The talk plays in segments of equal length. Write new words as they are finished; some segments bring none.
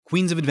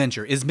Queens of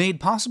Adventure is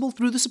made possible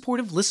through the support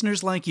of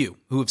listeners like you,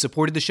 who have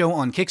supported the show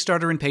on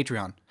Kickstarter and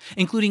Patreon,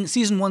 including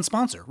Season 1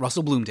 sponsor,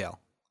 Russell Bloomdale.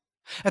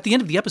 At the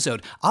end of the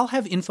episode, I'll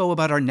have info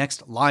about our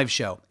next live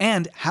show,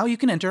 and how you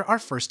can enter our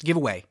first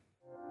giveaway.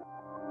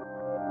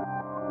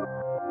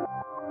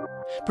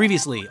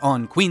 Previously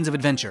on Queens of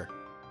Adventure.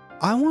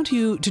 I want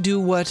you to do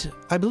what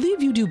I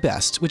believe you do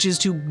best, which is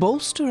to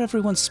bolster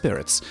everyone's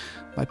spirits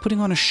by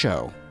putting on a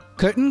show.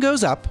 Curtain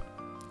goes up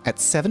at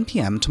 7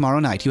 p.m. tomorrow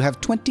night. You have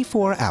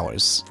 24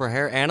 hours. For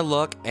hair and a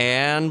look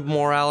and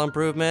morale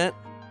improvement.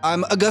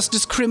 I'm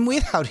Augustus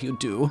Crimwith. How do you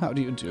do? How do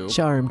you do?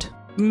 Charmed.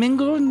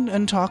 Mingle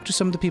and talk to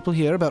some of the people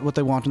here about what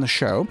they want in the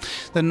show.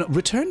 Then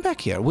return back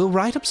here. We'll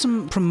write up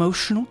some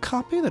promotional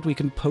copy that we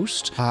can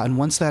post. And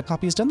once that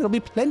copy is done, there'll be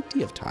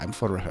plenty of time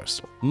for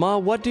rehearsal. Ma,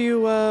 what do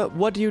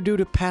you do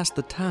to pass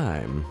the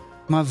time?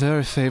 My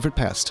very favorite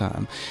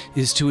pastime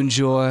is to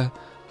enjoy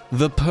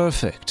the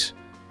perfect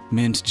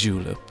mint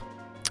julep.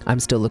 I'm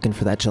still looking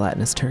for that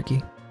gelatinous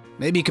turkey.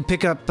 Maybe you could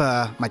pick up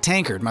my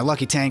tankard, my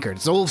lucky tankard.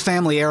 It's an old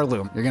family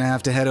heirloom. You're going to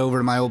have to head over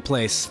to my old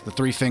place, the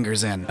Three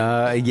Fingers Inn.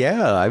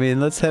 Yeah, I mean,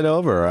 let's head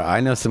over.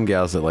 I know some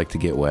gals that like to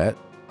get wet.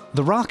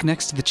 The rock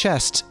next to the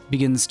chest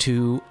begins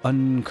to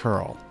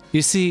uncurl.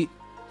 You see,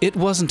 it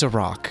wasn't a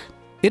rock.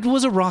 It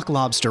was a rock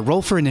lobster.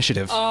 Roll for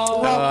initiative.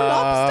 Oh,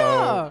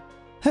 lobster!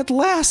 At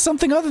last,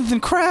 something other than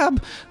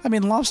crab. I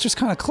mean, lobster's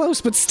kind of close,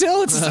 but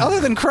still, it's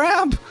other than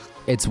crab.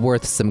 It's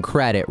worth some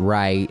credit,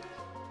 right?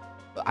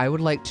 I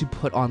would like to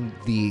put on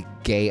the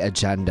gay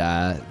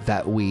agenda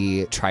that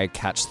we try to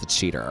catch the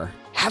cheater.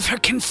 Have her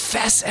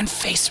confess and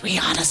face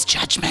Rihanna's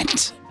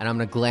judgment. And I'm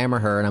going to glamour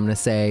her and I'm going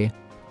to say,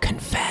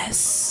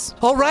 confess.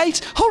 All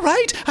right,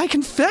 I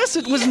confess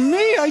it was me.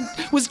 I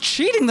was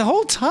cheating the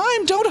whole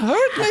time. Don't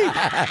hurt me.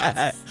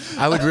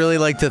 I would really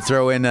like to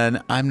throw in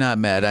an, I'm not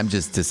mad, I'm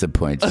just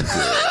disappointed.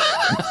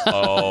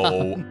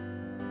 Oh.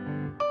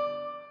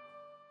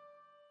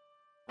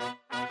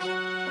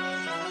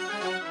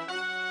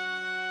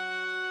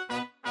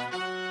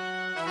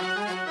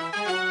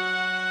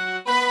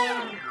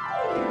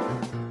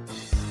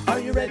 Are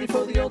you ready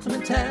for the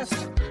ultimate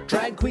test?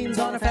 Drag queens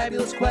on a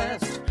fabulous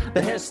quest.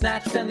 The hair's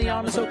snatched and the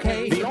arm is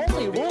okay. The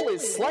only rule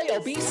is slay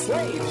or be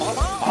slayed,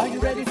 mama. Are you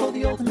ready for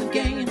the ultimate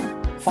game?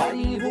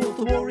 Fighting evil with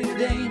the warrior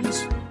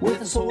dames.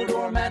 With a sword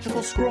or a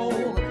magical scroll.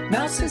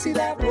 Now sissy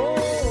that roll.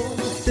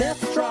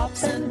 Death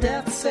drops and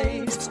death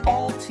saves.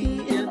 All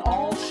tea in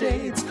all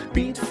shades.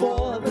 Beat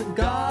for the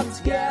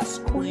gods, yes,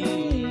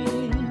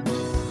 queen.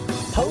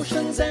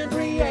 Potions and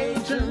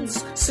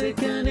reagents,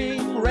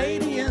 sickening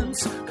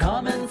radiance.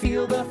 Come and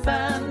feel the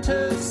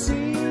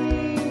fantasy.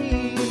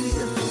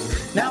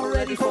 Now we're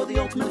ready for the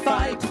ultimate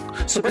fight.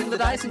 So bring the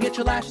dice and get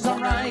your lashes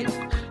on right.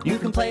 You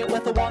can play it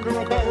with the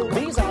wanderer bow.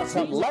 These are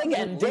some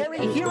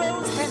legendary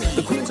heroes, Henny.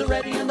 The queens are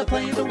ready and they're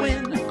playing to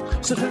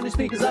win. So turn your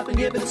speakers up and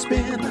give it a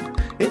spin.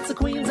 It's the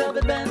Queens of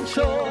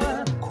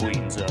Adventure.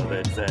 Queens of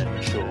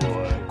Adventure.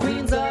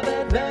 Queens of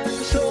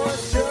Adventure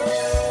Show.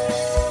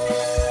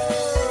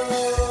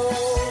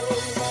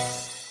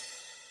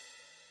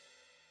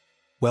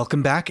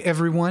 Welcome back,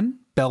 everyone.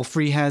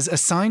 Belfry has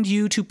assigned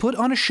you to put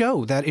on a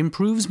show that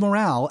improves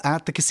morale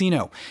at the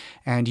casino.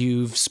 And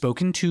you've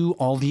spoken to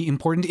all the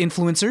important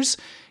influencers.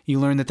 You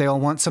learned that they all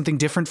want something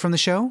different from the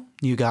show.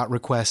 You got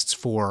requests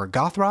for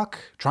goth rock,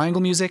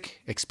 triangle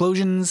music,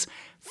 explosions,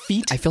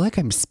 feet. I feel like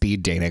I'm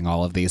speed dating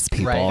all of these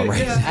people Right.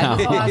 now.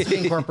 And it all has to be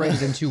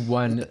incorporated into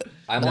one.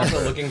 I'm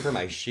also looking for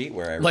my sheet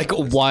where I Like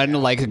wrote this one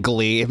down. like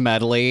Glee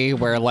medley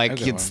where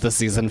like it's the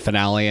season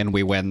finale and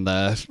we win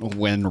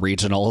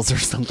regionals or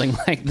something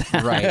like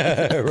that.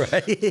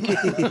 Right.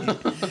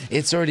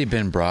 It's already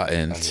been brought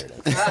in.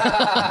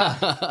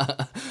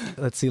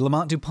 Let's see.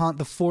 Lamont DuPont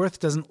IV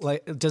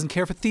doesn't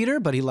care for theater,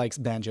 but he likes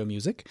banjo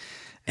music.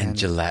 And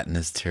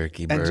gelatinous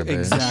turkey And bourbon.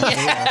 exactly.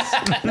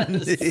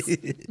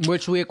 Yes.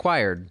 Which we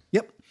acquired.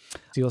 Yep.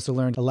 So you also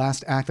learned the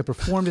last act that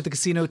performed at the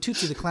casino,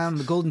 Tootsie the Clown and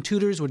the Golden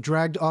Tutors were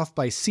dragged off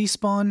by Sea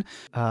Spawn.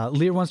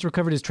 Lear wants to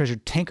recover his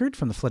treasured tankard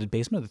from the flooded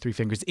basement of the Three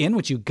Fingers Inn,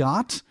 which you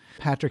got.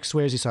 Patrick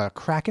swears he saw a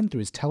kraken through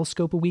his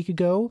telescope a week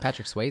ago.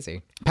 Patrick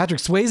Swayze. Patrick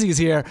Swayze is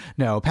here.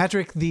 No,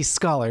 Patrick the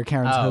scholar,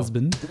 Karen's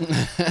husband.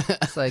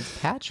 It's like,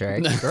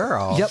 Patrick,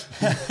 girl. Yep.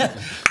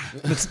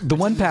 It's the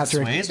one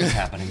Patrick. What's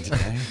happening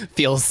today?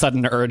 Feels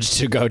sudden urge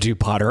to go do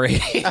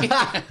pottery.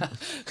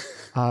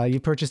 You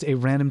purchased a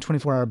random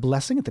 24-hour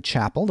blessing at the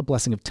chapel, the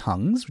Blessing of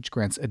Tongues, which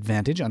grants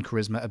advantage on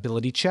charisma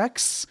ability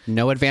checks.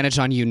 No advantage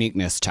on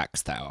uniqueness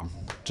checks though.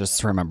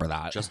 Just remember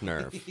that. Just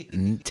nerve.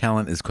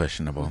 Talent is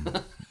questionable.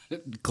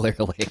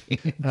 Clearly.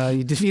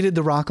 You defeated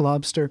the rock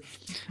lobster.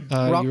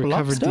 Rock You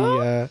recovered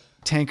the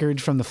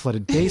tankard from the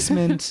flooded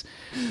basement.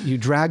 You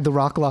dragged the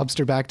rock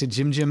lobster back to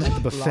Jim Jim at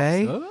the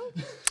buffet.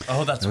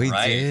 Oh, that's We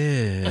right.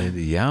 did.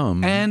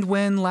 Yum. And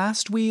when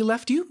last we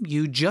left you,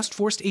 you just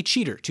forced a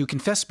cheater to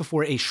confess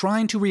before a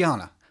shrine to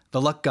Rihanna, the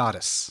luck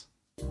goddess.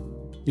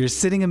 You're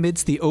sitting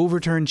amidst the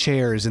overturned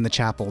chairs in the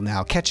chapel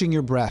now, catching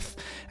your breath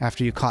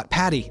after you caught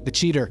Patty, the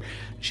cheater.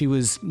 She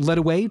was led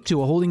away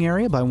to a holding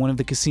area by one of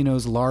the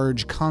casino's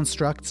large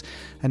constructs,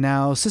 and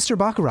now Sister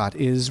Baccarat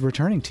is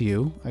returning to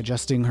you,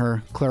 adjusting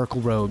her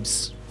clerical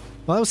robes.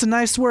 Well, that was some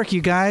nice work,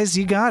 you guys.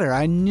 You got her.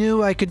 I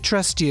knew I could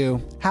trust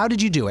you. How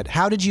did you do it?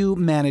 How did you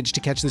manage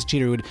to catch this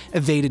cheater who had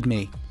evaded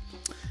me?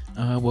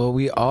 Well,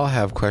 we all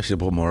have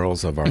questionable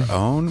morals of our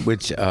own,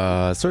 which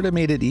sort of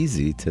made it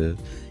easy to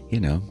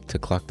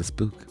clock the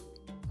spook.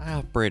 I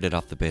operated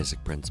off the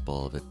basic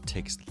principle of it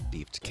takes the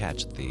thief to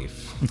catch a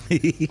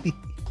thief.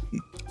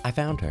 I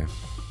found her.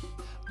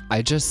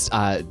 I just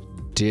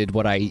did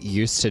what I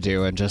used to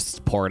do and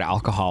just poured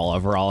alcohol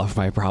over all of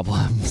my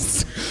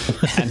problems.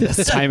 And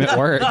this time it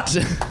worked.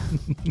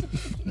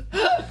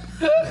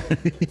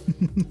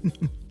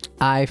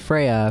 I,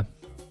 Freya,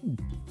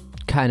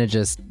 kind of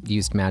just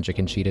used magic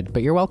and cheated,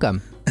 but you're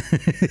welcome.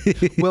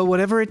 Well,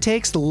 whatever it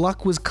takes, the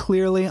luck was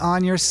clearly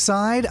on your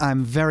side.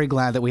 I'm very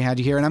glad that we had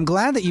you here, and I'm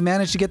glad that you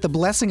managed to get the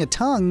blessing of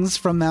tongues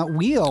from that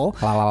wheel.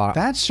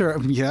 That sure,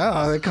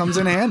 that comes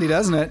in handy,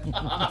 doesn't it?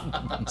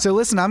 So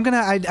listen,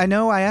 I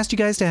know I asked you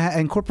guys to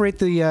incorporate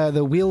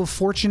the Wheel of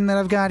Fortune that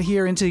I've got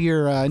here into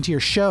your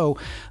show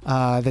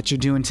that you're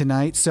doing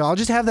tonight. So I'll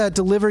just have that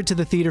delivered to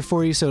the theater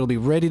for you, so it'll be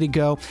ready to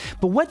go.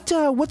 But what's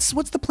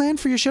the plan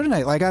for your show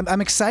tonight? Like,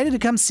 I'm excited to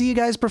come see you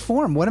guys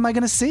perform. What am I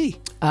going to see?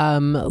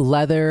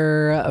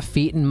 Leather,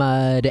 feet in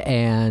mud,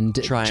 and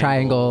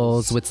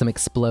triangles with some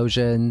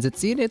explosions.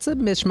 It's a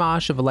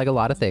mishmash of like a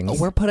lot of things.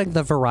 We're putting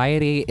the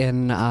variety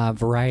in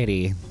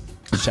variety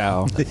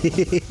show.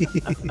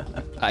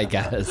 I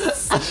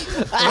guess.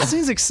 That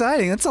seems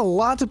exciting. That's a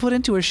lot to put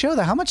into a show,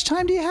 though. How much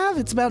time do you have?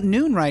 It's about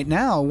noon right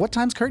now. What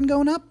time's curtain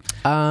going up?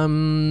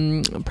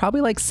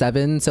 Probably like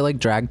 7, so like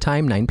drag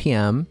time, 9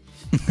 p.m.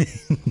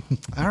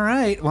 All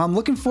right. Well, I'm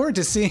looking forward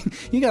to seeing.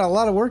 You got a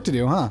lot of work to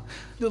do, huh?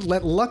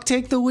 Let luck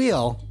take the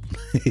wheel.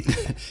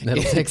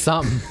 It'll take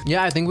something.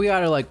 Yeah, I think we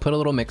gotta like put a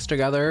little mix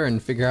together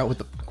and figure out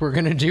what we're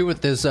gonna do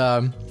with this.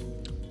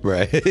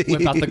 Right.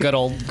 Whip out the good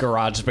old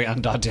garage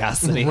band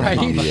audacity.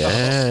 Right.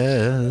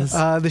 Yes.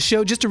 The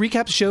show, just to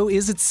recap, the show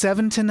is at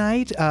 7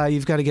 tonight.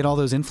 You've got to get all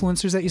those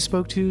influencers that you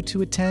spoke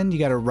to attend. You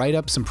got to write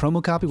up some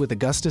promo copy with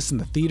Augustus in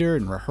the theater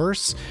and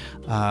rehearse.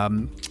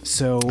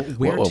 So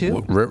where to?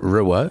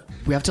 What?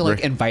 We have to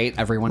invite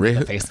everyone to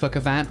the Facebook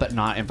event, but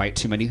not invite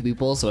too many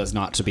people so as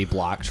not to be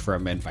blocked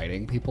from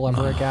inviting people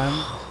ever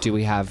again. Do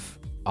we have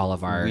all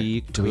of our?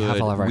 We need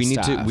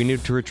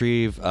to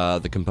retrieve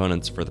the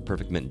components for the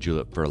perfect mint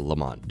julep for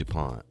Lamont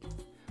DuPont.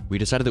 We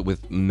decided that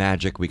with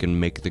magic we can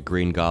make the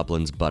Green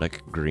Goblin's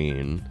buttock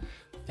green.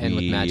 And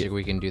with magic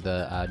we can do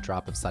the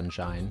drop of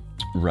sunshine.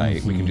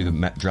 Right, we can do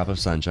the drop of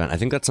sunshine. I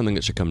think that's something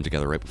that should come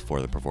together right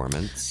before the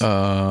performance.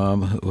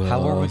 How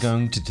are we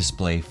going to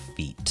display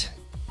feet?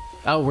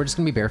 Oh, we're just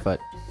gonna be barefoot.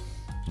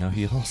 No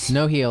heels?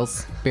 No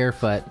heels.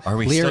 Barefoot. Are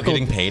we still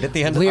getting paid at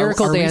the end?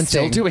 Lyrical Are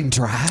dancing. we still doing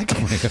drag?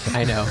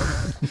 I know.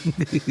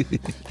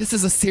 This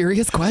is a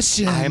serious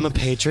question. I am a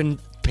patron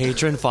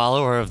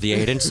follower of the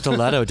 8-inch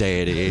stiletto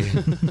deity.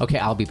 Okay,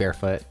 I'll be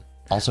barefoot.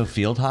 Also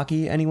field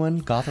hockey, anyone?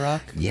 Goth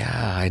rock?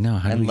 Yeah, I know.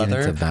 How do And we get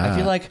leather? into that? I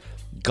feel like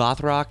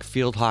goth rock,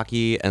 field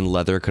hockey, and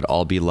leather could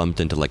all be lumped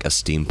into like a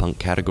steampunk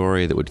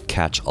category that would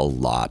catch a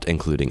lot,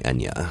 including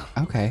Enya.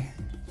 Okay.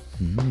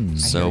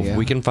 So if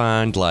we can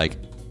find like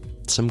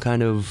some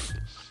kind of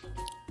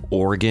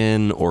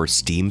organ or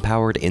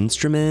steam-powered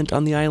instrument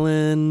on the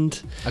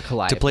island A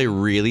calliope. to play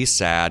really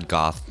sad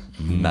goth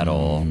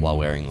metal while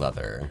wearing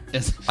leather.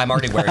 I'm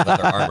already wearing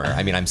leather armor.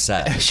 I mean, I'm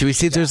set. Should we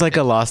see if there's like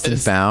a lost and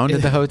found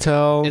at the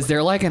hotel? Is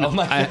there like an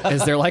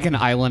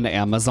island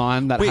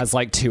Amazon that has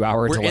like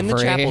 2-hour We're delivery? in the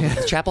chapel. Does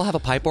the chapel have a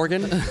pipe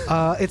organ?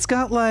 It's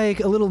got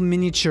like a little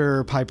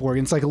miniature pipe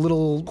organ. It's like a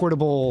little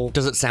portable.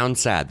 Does it sound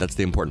sad? That's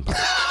the important part.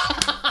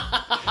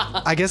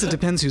 I guess it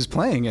depends who's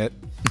playing it.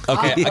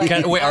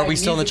 Okay. Wait, are we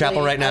still in the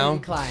chapel right now?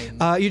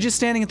 You're just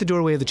standing at the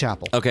doorway of the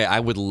chapel. Okay, I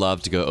would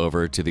love to go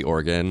over to the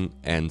organ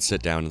and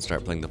sit down and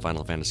start playing the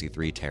Final Fantasy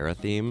III Terra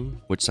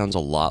theme, which sounds a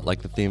lot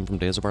like the theme from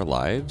Days of Our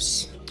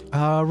Lives.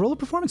 Roll a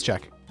performance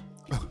check.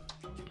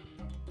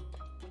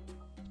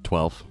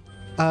 12.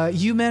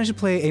 You managed to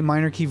play a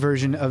minor key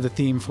version of the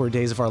theme for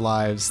Days of Our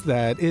Lives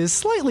that is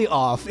slightly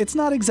off. It's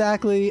not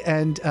exactly,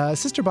 and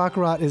Sister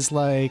Baccarat is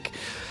like,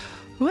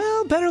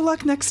 well, better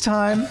luck next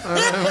time.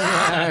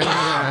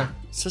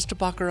 Sister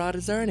Baccarat,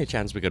 is there any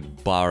chance we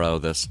could borrow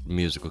this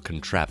musical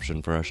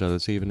contraption for our show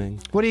this evening?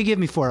 What do you give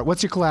me for it?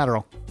 What's your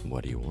collateral?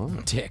 What do you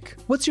want? Dick.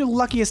 What's your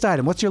luckiest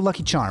item? What's your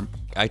lucky charm?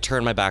 I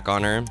turn my back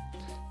on her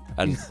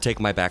and take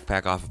my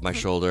backpack off of my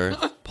shoulder,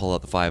 pull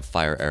out the 5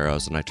 fire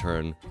arrows, and I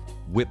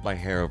whip my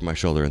hair over my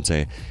shoulder and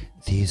say,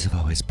 "These have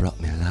always brought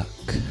me luck."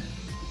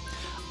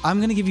 I'm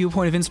going to give you a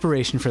point of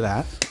inspiration for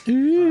that.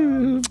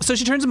 So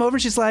she turns them over.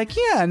 She's like,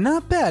 yeah,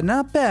 not bad,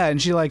 not bad.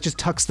 And she like just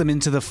tucks them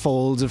into the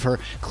folds of her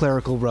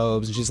clerical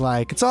robes. And she's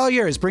like, it's all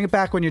yours. Bring it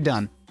back when you're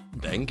done.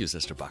 Thank you,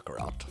 Sister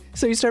Baccarat.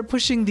 So you start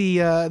pushing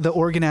the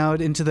organ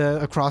out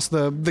into across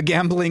the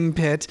gambling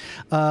pit,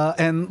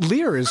 and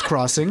Lear is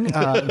crossing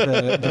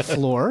the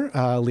floor.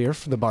 Lear,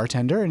 the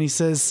bartender, and he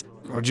says,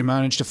 "Did you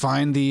manage to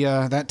find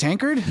that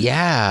tankard?"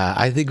 Yeah,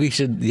 I think we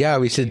should. Yeah,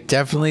 we should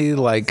definitely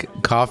like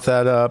cough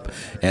that up,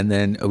 and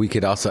then we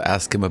could also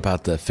ask him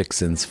about the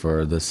fixins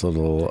for this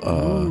little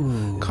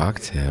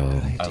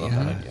cocktail. I love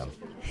that idea.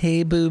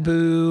 Hey, boo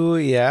boo.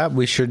 Yeah,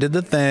 we sure did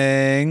the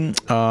thing.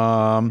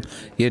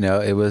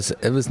 It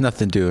was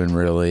nothing doing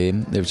really.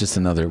 It was just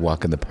another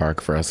walk in the park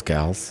for us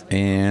gals.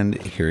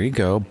 And here you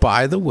go.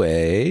 By the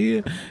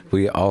way,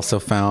 we also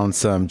found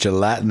some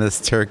gelatinous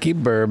turkey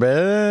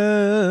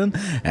bourbon,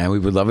 and we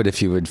would love it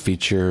if you would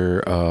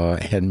feature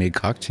handmade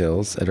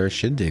cocktails at our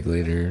shindig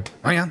later.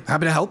 Oh yeah,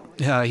 happy to help.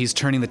 He's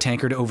turning the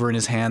tankard over in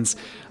his hands.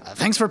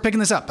 Thanks for picking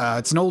this up.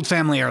 It's an old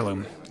family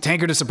heirloom.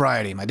 Tankard of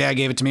sobriety. My dad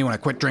gave it to me when I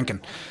quit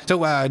drinking.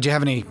 So, do you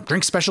have any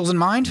drink specials in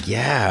mind?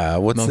 Yeah.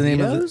 What's the name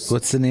of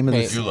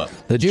this? Julep.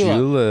 The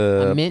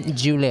julep. A mint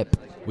julep.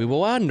 We were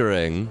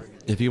wondering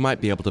if you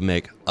might be able to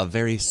make a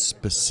very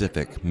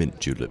specific mint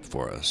julep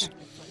for us.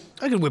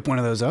 I could whip one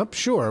of those up.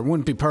 Sure, it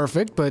wouldn't be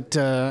perfect, but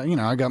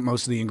I got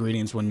most of the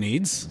ingredients one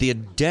needs. The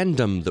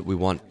addendum that we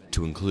want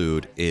to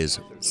include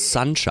is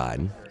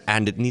sunshine,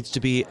 and it needs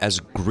to be as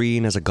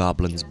green as a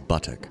goblin's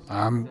buttock.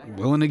 I'm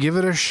willing to give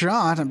it a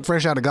shot. I'm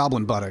fresh out of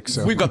goblin buttock,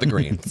 so We've got the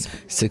greens.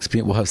 6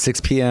 p.m. We'll have 6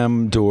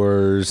 p.m.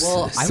 doors.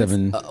 Well,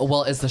 7.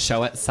 Is the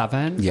show at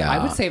 7? Yeah. I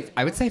would say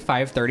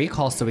 5:30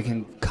 call so we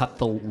can cut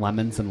the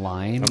lemons and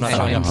lime. I'm not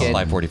showing up until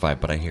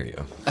 5:45, but I hear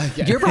you.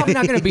 You're probably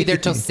not going to be there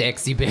till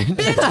 6, you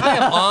bitch. I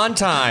am on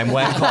time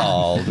when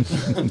called.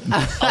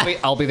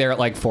 I'll be there at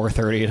like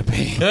 4:30 to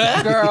be.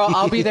 Girl,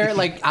 I'll be there.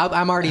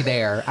 I'm already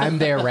there. I'm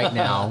there right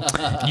now.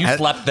 You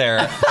slept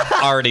there,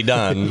 already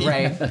done.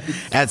 Right.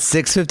 At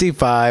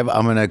 6:55,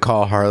 I'm gonna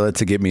call Harlot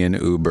to get me an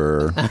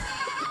Uber.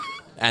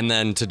 And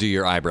then to do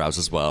your eyebrows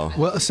as well.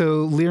 Well,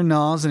 so Lear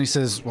nods and he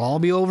says, "Well, I'll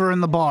be over in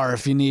the bar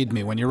if you need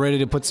me when you're ready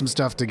to put some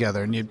stuff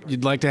together. And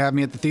you'd like to have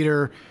me at the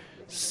theater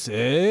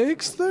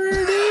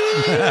 6:30?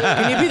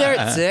 Can you be there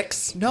at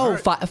 6? No,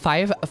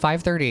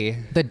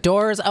 5:30. The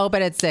doors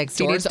open at 6.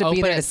 He needs Doors to be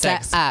open there to at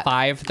set 6. up.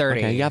 5:30.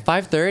 Okay, yeah,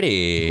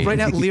 5:30. Right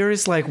now, Lear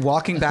is like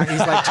walking back. He's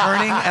like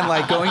turning and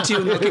like going to you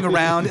and looking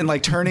around and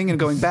like turning and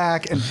going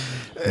back. And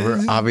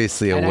We're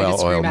obviously a And I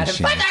just well-oiled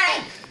scream at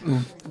him,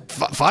 machine.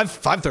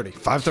 5:30.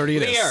 5:30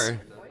 it is.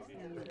 Lear.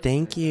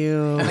 Thank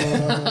you.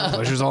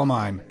 Pleasure's all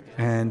mine.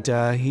 And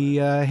he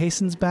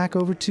hastens back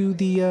over to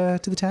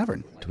the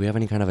tavern. Do we have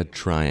any kind of a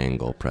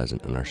triangle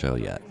present in our show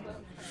yet?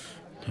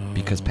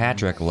 Because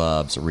Patrick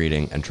loves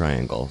reading and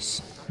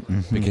triangles.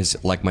 Because,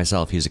 like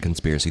myself, he's a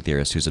conspiracy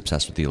theorist who's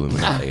obsessed with the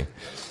Illuminati.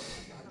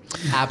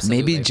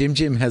 Absolutely. Maybe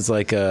Jim has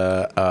like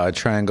a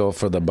triangle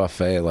for the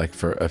buffet, like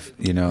for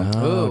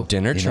Oh,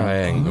 dinner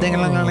triangle.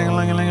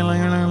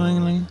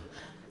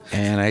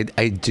 And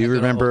I do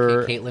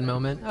remember Okay, Caitlin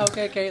moment.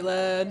 Okay,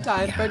 Caitlin,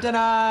 time for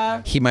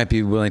dinner. he might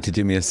be willing to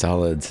do me a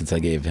solid since I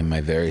gave him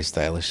my very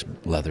stylish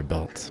leather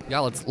belt. Yeah,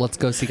 let's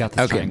go seek out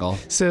this Okay. triangle.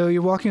 So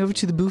you're walking over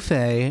to the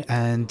buffet,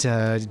 and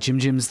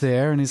Jim's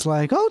there, and he's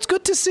like, "Oh, it's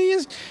good to see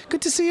you.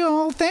 Good to see you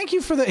all. Thank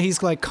you for the."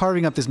 He's like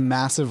carving up this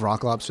massive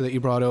rock lobster that you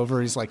brought over.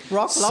 He's like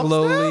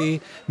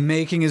slowly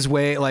making his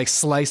way, like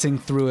slicing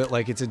through it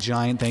like it's a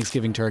giant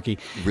Thanksgiving turkey.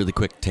 Really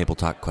quick table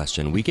talk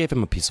question. We gave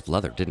him a piece of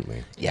leather, didn't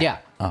we? Yeah.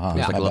 Uh-huh.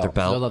 Yeah. Like a leather The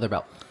belt. leather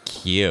belt.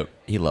 Cute.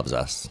 He loves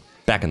us.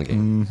 Back in the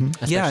game.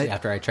 Especially Yeah.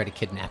 after I tried to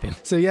kidnap him.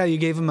 So yeah, you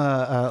gave him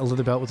a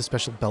leather belt with a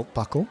special belt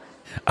buckle.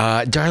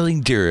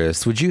 Darling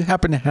dearest, would you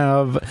happen to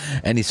have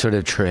any sort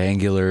of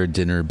triangular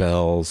dinner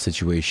bell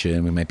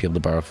situation we might be able to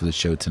borrow for the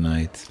show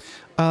tonight?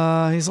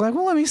 He's like,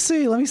 well, let me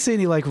see. And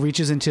he like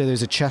reaches into,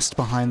 there's a chest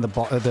behind the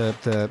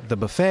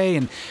buffet,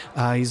 and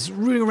he's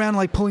rooting around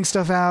like pulling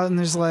stuff out, and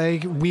there's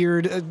like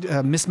weird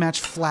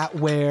mismatched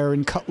flatware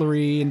and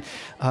cutlery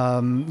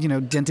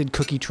and dented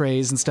cookie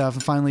trays and stuff.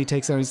 And finally he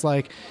takes out, he's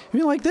like,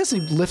 you like this?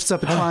 And he lifts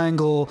up a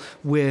triangle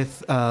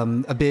with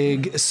a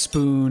big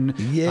spoon.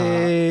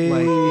 Yay!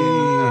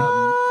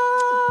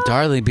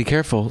 Darling, be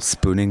careful.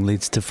 Spooning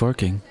leads to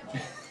forking.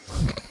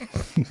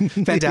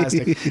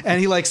 Fantastic. And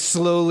he like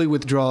slowly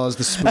withdraws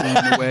the spoon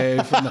away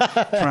from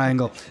the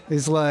triangle.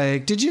 He's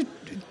like, did you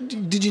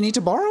need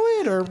to borrow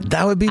it, or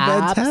That would be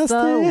fantastic.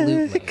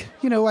 Absolutely.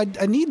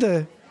 I need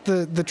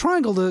the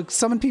triangle to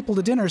summon people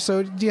to dinner,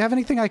 so do you have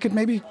anything I could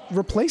maybe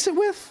replace it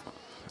with?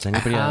 Does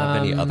anybody have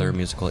any other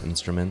musical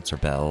instruments or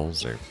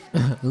bells? Or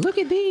Look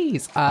at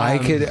these. I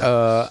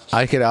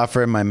could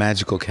offer him my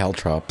magical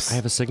caltrops. I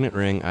have a signet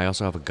ring. I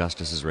also have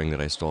Augustus's ring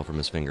that I stole from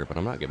his finger, but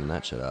I'm not giving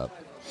that shit up.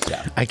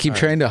 Yeah. I keep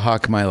trying to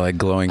hawk my like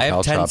glowing I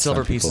have caltrops 10 on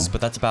silver people. pieces,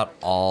 but that's about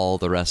all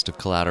the rest of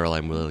collateral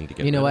I'm willing to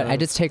give. You know rid what? I of.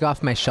 just take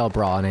off my shell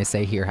bra and I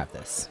say, here, have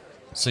this.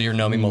 So you're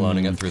Nomi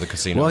Maloning it through the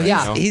casino. Well, right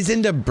yeah. now? he's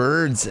into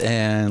birds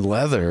and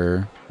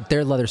leather. There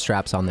are leather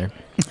straps on there.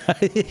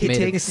 He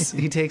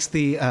takes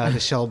the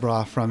shell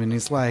bra from him, and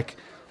he's like,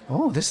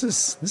 oh, this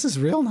is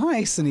real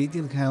nice. And he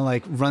kind of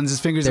like runs his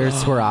fingers. There's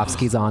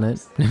Swarovskis on it.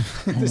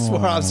 The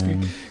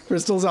Swarovski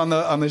crystals on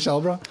the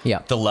shell bra.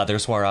 Yeah. The leather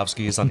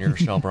Swarovskis on your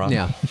shell bra.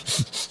 Yeah.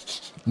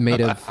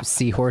 Made of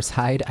seahorse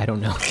hide? I don't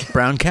know.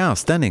 Brown cow,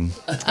 stunning.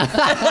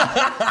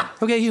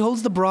 Okay, he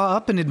holds the bra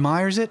up and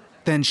admires it,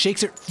 then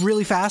shakes it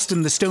really fast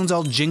and the stones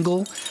all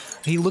jingle.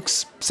 He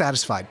looks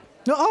satisfied.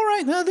 No, all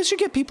right, this should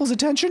get people's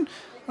attention.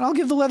 I'll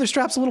give the leather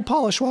straps a little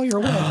polish while you're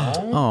away.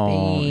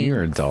 Oh,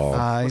 you're a doll.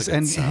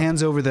 And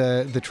hands over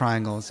the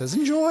triangle and says,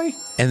 enjoy.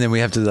 And then we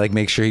have to like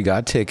make sure he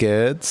got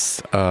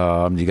tickets.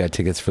 You got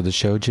tickets for the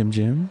show,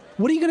 Jim?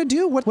 What are you going to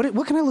do?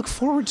 What can I look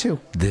forward to?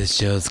 This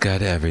show's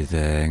got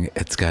everything.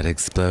 It's got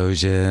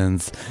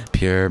explosions,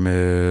 pure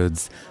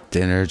moods,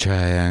 dinner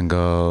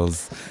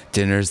triangles,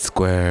 dinner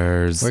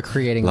squares. We're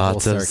creating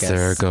lots a whole of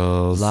circus.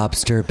 circles.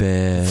 Lobster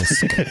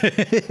bisque.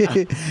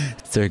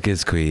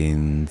 Circus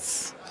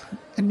queens.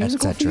 And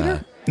musical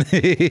theater?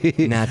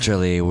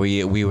 Naturally,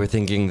 we were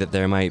thinking that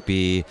there might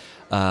be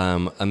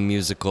a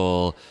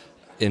musical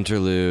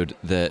interlude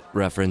that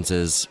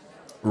references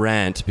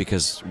Rent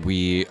because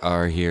we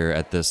are here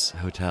at this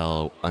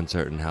hotel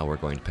uncertain how we're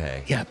going to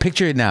pay. Yeah,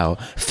 picture it now.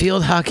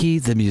 Field Hockey,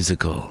 the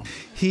musical.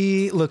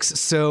 He looks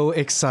so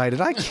excited.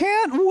 I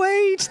can't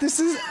wait. This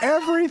is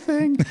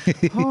everything.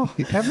 Oh,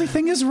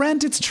 everything is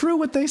Rent. It's true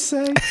what they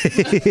say.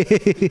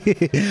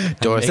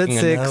 Doors at Making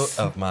 6. a note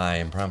of my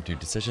impromptu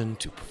decision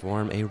to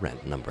perform a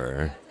Rent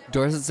number.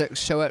 Doors at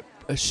 6.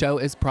 Show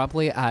is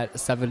probably at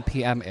 7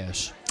 p.m.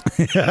 ish.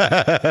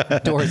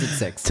 Doors at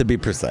 6. To be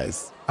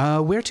precise.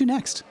 Where to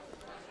next?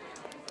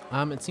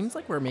 It seems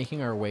like we're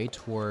making our way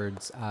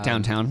towards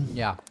Downtown.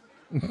 Yeah.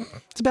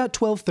 It's about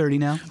 12:30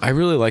 now. I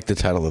really like the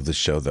title of the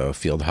show, though,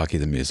 Field Hockey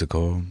the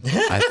Musical.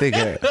 I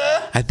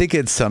think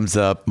it sums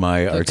up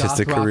my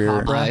artistic goth rock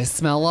career. opera. I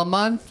smell a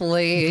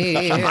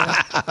monthly. Field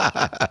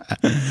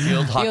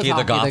Hockey,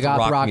 the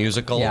goth rock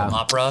musical yeah.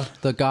 opera.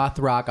 The goth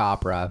rock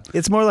opera.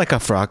 It's more like a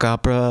frock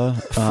opera.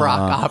 Frock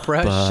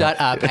opera? Shut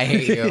up. I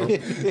hate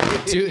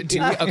you.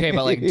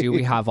 do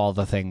we have all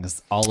the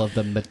things, all of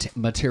the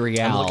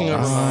material? I'm looking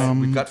over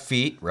mine. We've got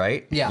feet,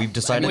 right? Yeah. We've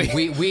decided.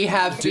 We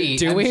have feet.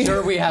 do I'm we?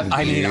 sure we have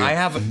feet. I mean, I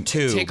have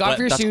 2. Take off but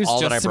your that's shoes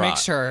all just that I to make brought.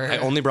 sure. I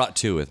only brought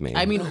 2 with me.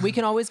 I mean, we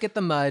can always get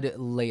the mud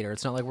later.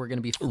 It's not like we're going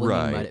to be flinging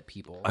mud at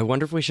people. I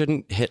wonder if we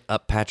shouldn't hit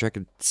up Patrick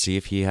and see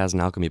if he has an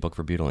alchemy book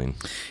for butylene.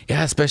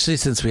 Yeah, especially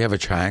since we have a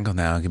triangle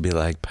now. It could be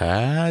like,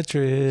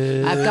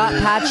 Patrick. I've got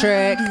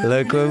Patrick.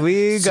 Look what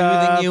we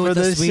got Soothing you for with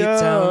the sweet show.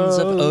 sounds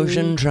of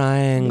ocean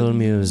triangle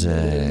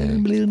music.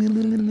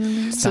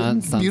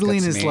 Sounds Butylene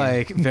good to is me.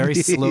 like very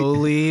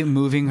slowly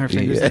moving her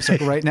fingers in a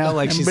circle right now,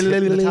 like she's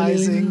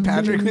hypnotizing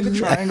Patrick with a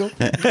triangle.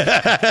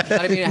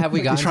 I mean, have we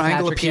The gotten to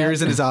triangle Patrick appears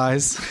yet? in his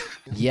eyes.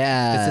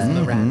 Yeah. This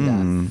is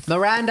Miranda.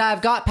 Miranda,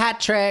 I've got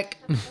Patrick.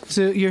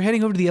 So you're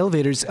heading over to the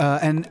elevators,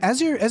 and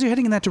as you're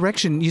heading in that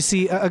direction, you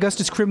see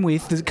Augustus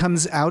Crimweath that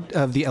comes out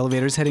of the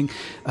elevators, heading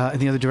in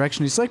the other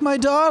direction. He's like, "My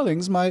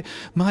darlings, my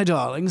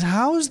darlings,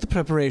 how is the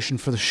preparation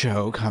for the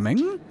show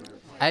coming?"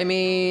 I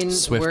mean, we're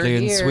Swiftly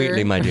and here.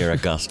 sweetly, my dear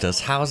Augustus.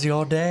 How's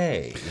your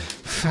day?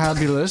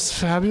 Fabulous,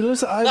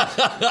 fabulous.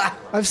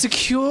 I've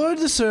secured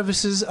the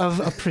services of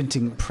a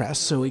printing press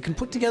so we can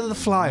put together the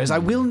flyers.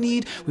 We will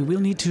need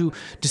to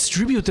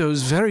distribute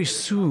those very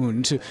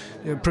soon to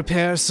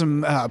prepare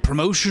some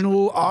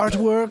promotional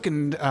artwork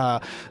and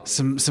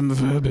some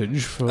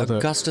verbiage for the...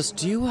 Augustus,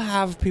 do you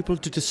have people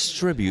to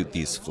distribute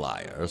these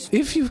flyers?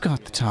 If you've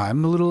got the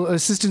time, a little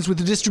assistance with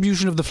the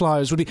distribution of the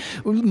flyers would be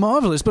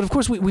marvelous. But of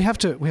course, we have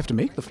to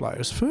make the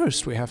flyers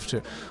first. We have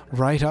to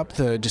write up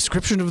the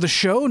description of the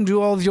show and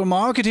do all of your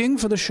marketing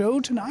for the show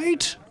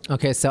tonight.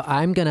 Okay, so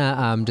I'm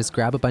gonna just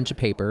grab a bunch of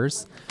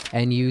papers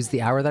and use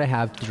the hour that I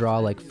have to draw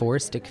like 4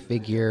 stick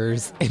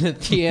figures in a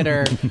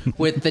theater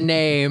with the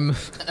name.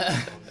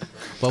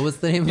 What was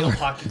the name?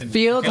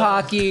 Field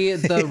Hockey,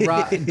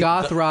 the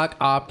goth rock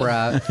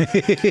opera.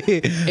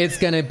 It's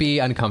gonna be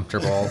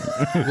uncomfortable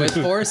with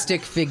 4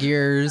 stick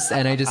figures,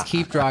 and I just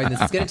keep drawing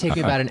this. It's gonna take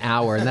me about an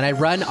hour, and then I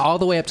run all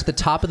the way up to the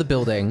top of the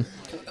building.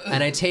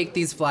 And I take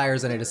these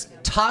flyers and I just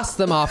toss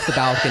them off the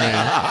balcony.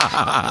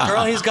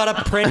 Girl, he's got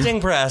a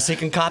printing press. He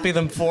can copy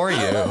them for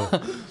you.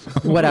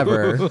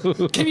 Whatever.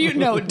 Can you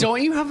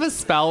don't you have a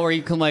spell where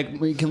you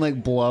can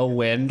blow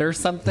wind or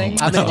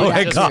something? I'm gonna do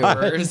that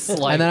too.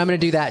 Like, And then I'm gonna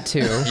do that too.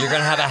 You're going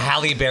to have a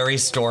Halle Berry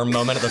storm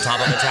moment at the top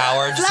of the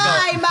tower. Just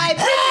Fly, my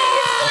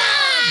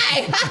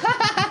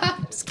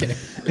fly! Just kidding.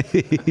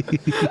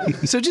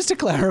 So just to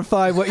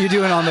clarify what you're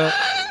doing on the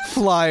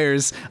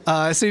flyers,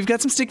 so you've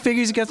got some stick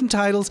figures, you've got some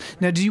titles.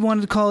 Now, do you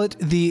want to call it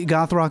the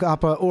goth rock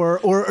opera,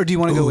 or do you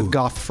want to go with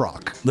goth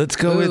frock? Let's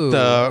go with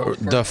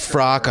the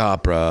frock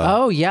opera.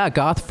 Oh yeah,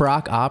 goth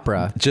frock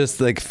opera.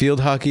 Just like field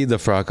hockey, the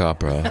frock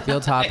opera.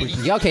 Field hockey.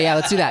 Okay, yeah,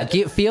 let's do that.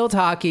 Field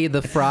hockey,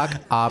 the frock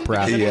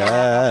opera.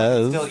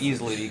 Yes. Still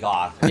easily be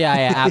goth.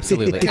 Yeah,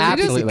 absolutely,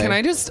 absolutely. Can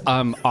I just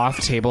off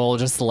table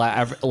just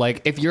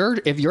like if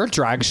your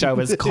drag show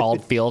is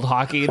called Field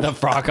Hockey, the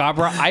Frock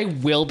Opera, I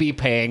will be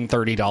paying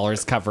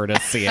 $30 cover to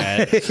see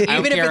it.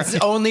 Even if it's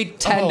only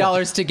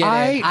 $10 to get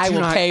in, I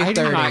will pay $30. I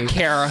do not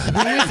care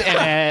who's in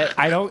it.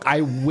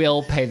 I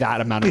will pay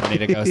that amount of money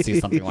to go see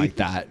something like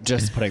that.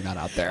 Just putting that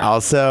out there.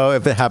 Also,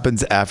 if it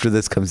happens after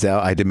this comes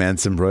out, I demand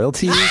some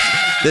royalties.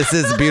 This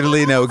is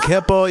Butelino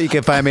Kipple. You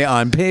can find me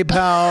on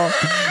PayPal.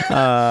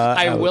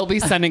 I will be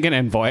sending an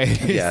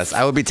invoice. Yes,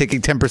 I will be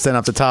taking 10%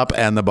 off the top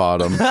and the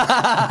bottom.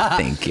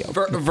 Thank you.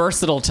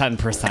 Versatile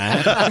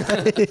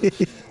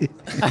 10%.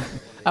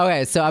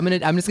 Okay, so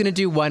I'm just gonna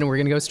do one, and we're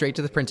gonna go straight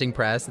to the printing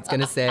press. It's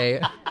gonna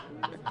say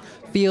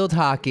Field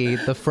Hockey,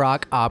 the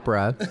Frock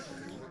Opera.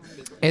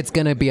 It's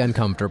gonna be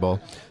uncomfortable.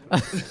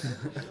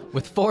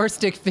 With 4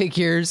 stick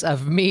figures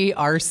of me,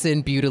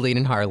 Arson, Butylene,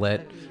 and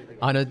Harlot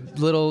on a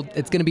little.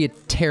 It's gonna be a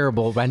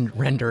terrible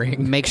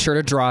rendering. Make sure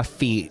to draw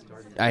feet.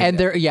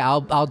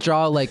 I'll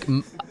draw like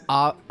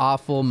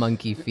awful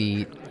monkey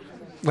feet.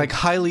 Like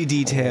highly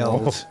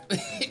detailed.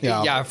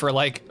 Yeah,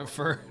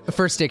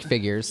 for stick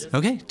figures.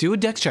 Okay, do a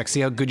dex check.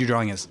 See how good your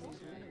drawing is.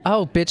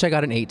 Oh, bitch, I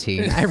got an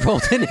 18. I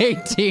rolled an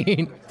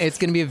 18. It's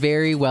going to be a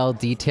very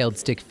well-detailed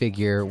stick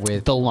figure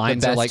with the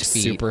lines best are like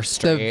feet. super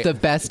straight. The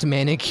best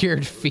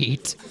manicured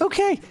feet.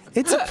 Okay,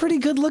 it's a pretty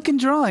good-looking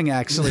drawing,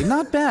 actually.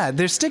 Not bad.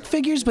 They're stick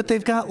figures, but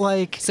they've got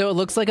like... So it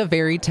looks like a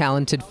very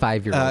talented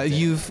 5-year-old.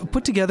 You've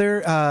put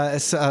together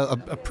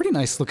a pretty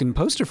nice-looking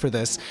poster for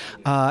this,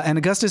 and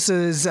Augustus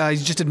is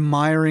just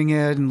admiring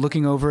it and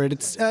looking over it.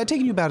 It's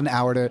taking you about an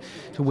hour to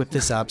whip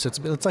this up, so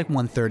it's like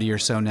 1:30 or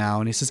so now,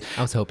 and he says...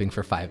 I was hoping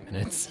for 5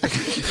 minutes.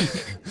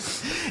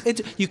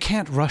 You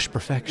can't rush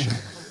perfection.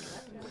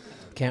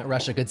 Can't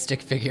rush a good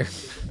stick figure.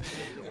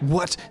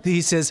 What?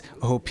 He says,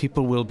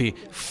 people will be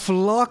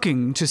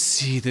flocking to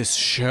see this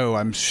show,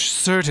 I'm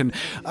certain.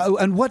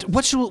 And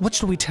what shall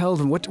we tell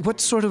them?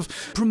 What sort of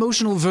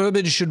promotional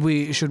verbiage should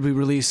we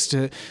release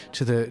to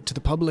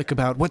the public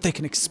about what they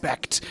can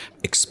expect?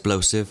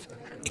 Explosive,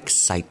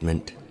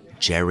 excitement,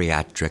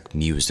 geriatric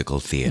musical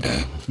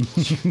theater.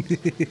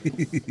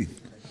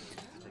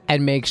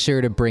 And make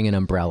sure to bring an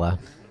umbrella.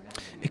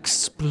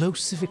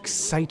 Explosive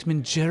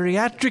excitement,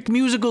 geriatric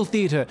musical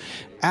theater.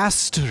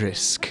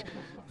 Asterisk.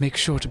 Make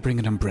sure to bring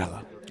an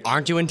umbrella.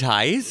 Aren't you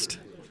enticed?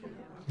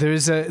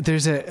 There's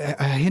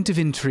a hint of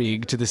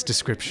intrigue to this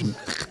description.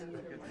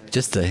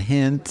 Just a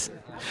hint.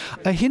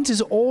 A hint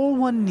is all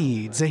one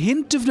needs. A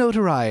hint of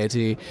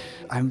notoriety.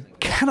 I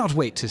cannot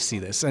wait to see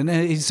this.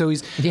 And so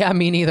he's... Yeah,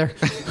 me neither.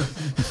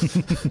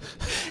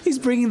 He's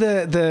bringing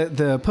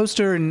the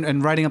poster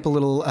and writing up a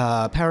little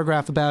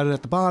paragraph about it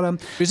at the bottom.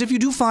 Because if you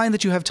do find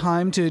that you have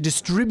time to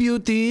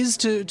distribute these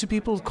to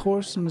people, of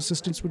course, some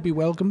assistance would be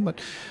welcome. But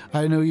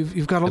I know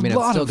you've got a lot of...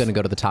 I'm still going to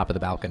go to the top of the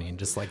balcony and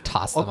just like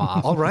toss them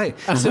off. All right.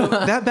 So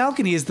that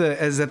balcony is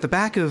at the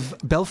back of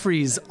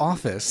Belfry's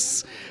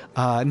office.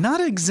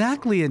 Not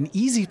exactly an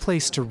easy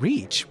place to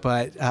reach,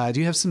 but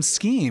do you have some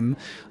scheme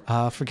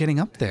for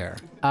getting up there?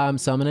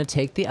 So I'm going to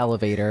take the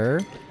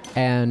elevator,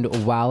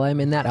 and while I'm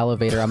in that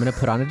elevator, I'm going to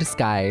put on a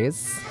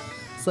disguise.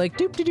 It's like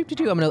doop doop doop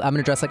doop. I'm going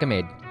to dress like a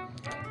maid.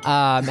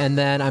 And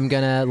then I'm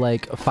going to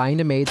like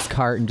find a maid's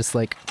cart and just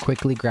like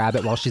quickly grab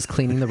it while she's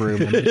cleaning the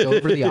room. I'm going to go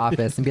over to the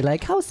office and be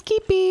like,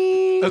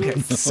 housekeeping. Okay,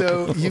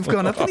 so you've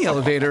gone up in the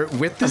elevator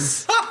with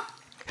this...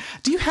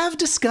 Do you have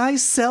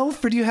disguise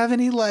self, or do you have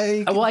any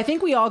like? Well, I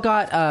think we all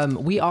got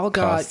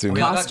costumes.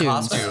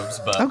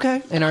 But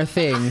Okay, in our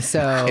thing.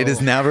 So It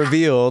is now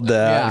revealed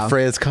that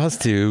Freya's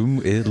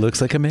costume, it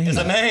looks like a maid. it's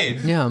a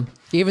maid. Yeah.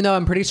 Even though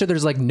I'm pretty sure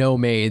there's like no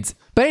maids.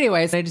 But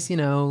anyways, I just,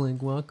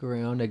 like walk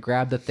around, I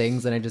grab the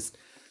things and I just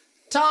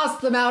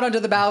toss them out onto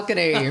the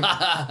balcony.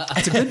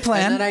 it's a good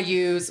plan. And then I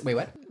use... Wait,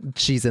 what?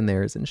 She's in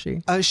there, isn't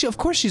she? Of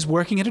course, she's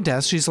working at her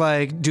desk. She's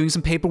like doing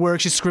some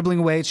paperwork. She's scribbling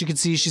away. You can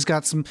see she's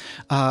got some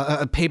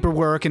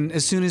paperwork. And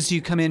as soon as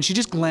you come in, she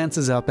just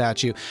glances up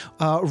at you.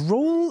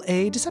 Roll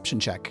a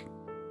deception check.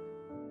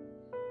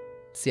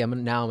 See, I'm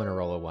gonna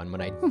roll a 1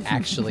 when I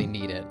actually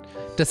need it.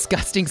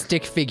 Disgusting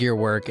stick figure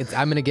work.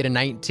 I'm gonna get a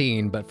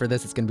 19, but for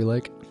this, it's gonna be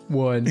like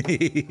 1.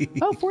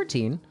 Oh,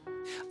 14.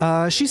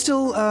 She's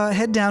still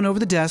head down over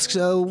the desk,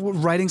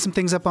 writing some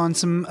things up on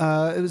some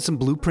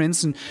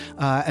blueprints. And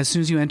as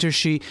soon as you enter,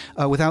 she,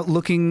 without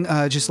looking,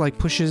 just like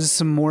pushes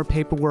some more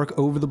paperwork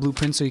over the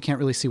blueprints so you can't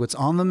really see what's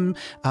on them.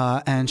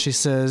 And she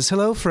says,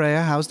 "Hello,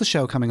 Freya. How's the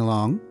show coming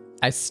along?"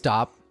 I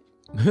stop.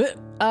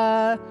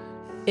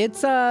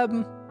 It's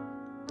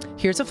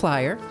here's a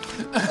flyer.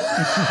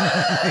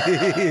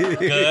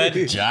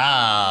 Good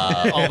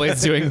job.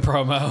 Always doing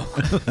promo.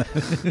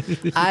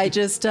 I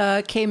just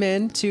came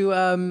in to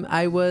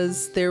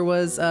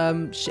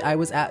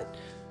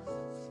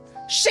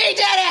She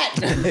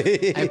did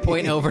it! I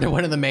point over to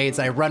one of the maids.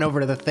 I run over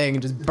to the thing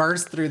and just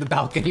burst through the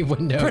balcony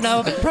window.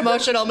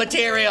 Promotional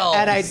material.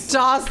 And I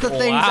toss the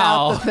things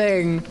Wow. out the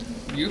thing.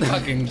 You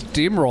fucking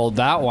steamrolled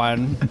that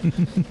one.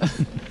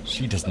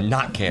 She does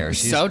not care.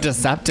 She's So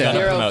deceptive.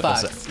 Zero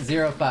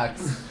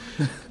fucks.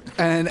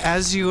 And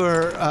as you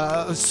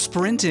are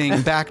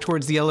sprinting back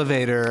towards the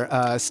elevator,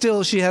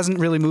 still she hasn't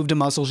really moved a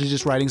muscle. She's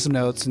just writing some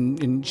notes,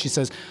 and she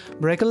says,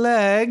 "Break a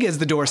leg," as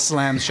the door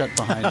slams shut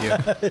behind you.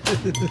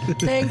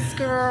 Thanks,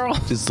 girl.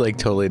 Just like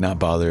totally not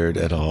bothered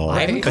at all.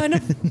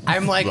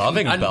 I'm like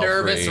Loving a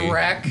nervous Belfry.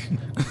 wreck.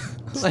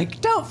 Like,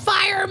 don't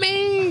fire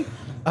me.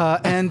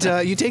 And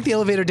you take the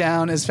elevator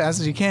down as fast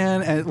as you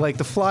can, and like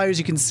the flyers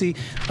you can see,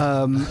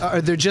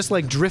 they're just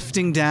like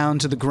drifting down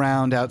to the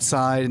ground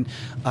outside.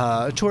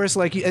 And tourists,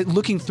 like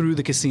looking through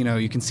the casino,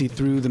 you can see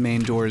through the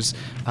main doors.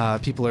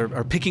 People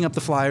are picking up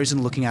the flyers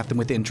and looking at them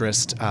with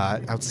interest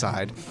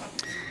outside.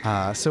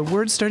 So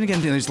word's starting to get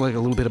into, there's like a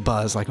little bit of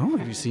buzz, like, oh,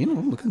 have you seen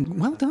him? Looking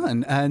well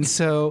done. And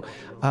so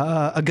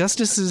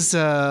Augustus is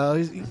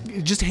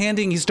just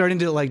he's starting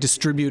to like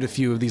distribute a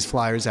few of these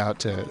flyers out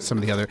to some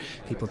of the other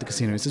people at the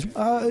casino. He says,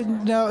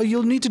 now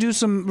you'll need to do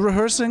some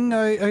rehearsing,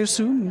 I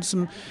assume,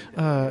 some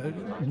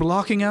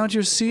blocking out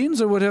your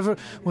scenes or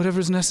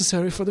whatever's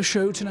necessary for the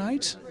show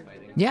tonight.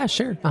 Yeah,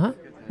 sure. Uh-huh.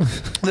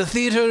 The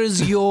theater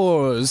is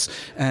yours.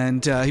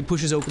 And he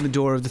pushes open the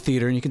door of the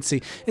theater, and you can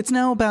see it's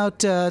now about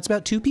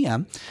 2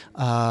 p.m.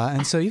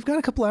 And so you've got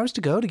a couple hours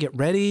to go to get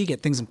ready,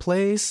 get things in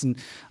place, and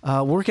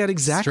work out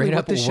exactly Straight what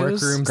up the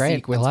show's. workroom Great.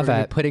 sequence. I love We're gonna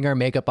be it. putting our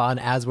makeup on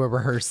as we're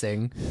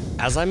rehearsing.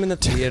 As I'm in the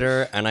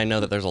theater and I know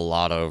that there's a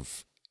lot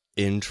of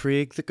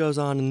intrigue that goes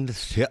on in the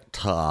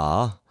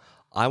theater,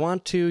 I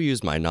want to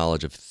use my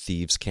knowledge of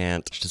thieves'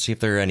 cant to see if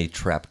there are any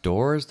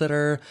trapdoors that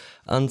are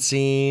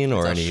unseen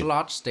or any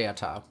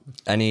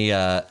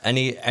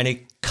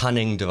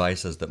cunning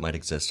devices that might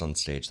exist on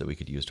stage that we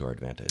could use to our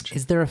advantage.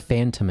 Is there a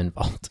phantom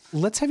involved?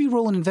 Let's have you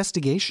roll an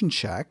investigation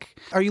check.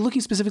 Are you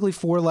looking specifically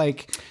for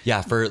like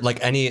Yeah, for like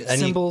any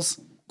symbols?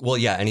 Well,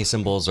 yeah, any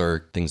symbols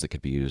or things that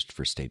could be used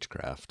for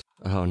stagecraft.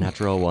 Oh,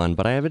 natural one,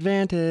 but I have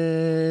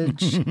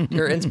advantage.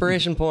 Your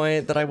inspiration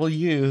point that I will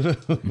use.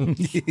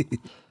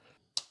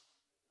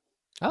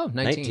 Oh,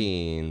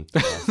 19. 19.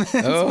 That's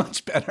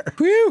much better.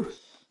 Whew.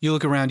 You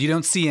look around. You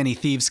don't see any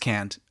thieves'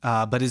 cant,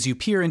 but as you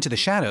peer into the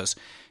shadows,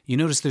 you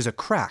notice there's a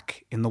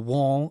crack in the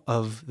wall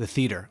of the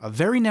theater. A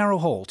very narrow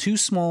hole, too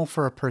small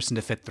for a person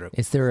to fit through.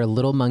 Is there a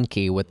little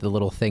monkey with the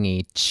little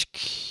thingy?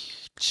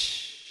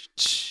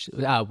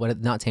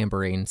 Not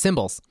tambourine.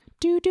 Cymbals.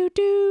 Do, do,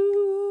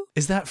 do.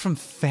 Is that from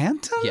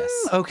Phantom? Yes.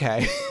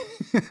 Okay.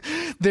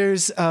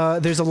 There's a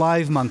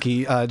live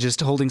monkey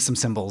just holding some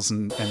cymbals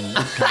and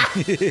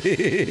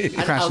crashing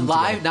A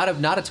live,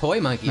 not a toy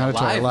monkey. Not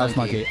a live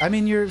monkey. I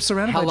mean, you're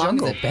surrounded How by long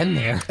jungle. has it been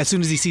there? As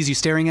soon as he sees you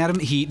staring at him,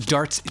 he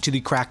darts to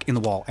the crack in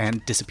the wall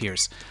and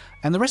disappears.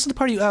 And the rest of the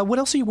party, what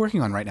else are you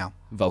working on right now?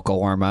 Vocal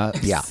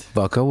warm-ups. Yeah,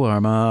 vocal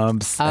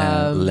warm-ups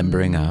and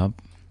limbering up.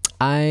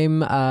 I'm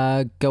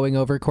going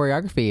over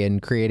choreography and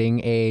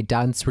creating a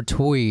dance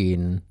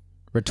routine.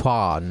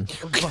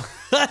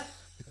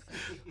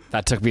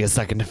 That took me a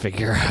second to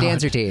figure out.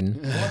 Dance routine.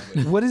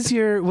 What is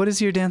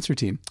your dance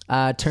routine?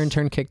 Turn,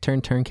 kick,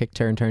 turn, kick, turn, kick,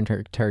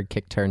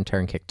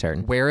 turn, kick,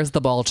 turn. Where is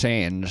the ball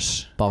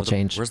change? Ball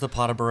change. Where's the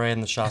pas de bourrée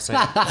and the chassé?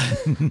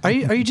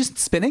 Are you just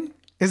spinning?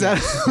 Is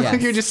that like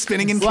Yes. you're just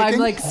spinning and Well, kicking? I'm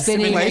like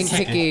spinning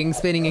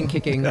and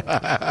kicking.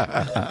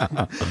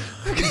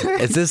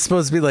 Is this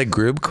supposed to be like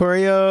group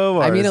choreo?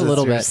 Or I mean, is a this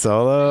little your bit.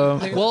 solo.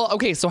 Well,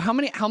 okay, so how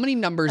many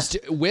numbers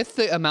with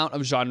the amount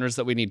of genres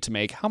that we need to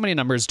make, how many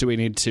numbers do we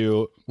need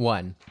to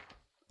One.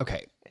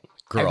 Okay.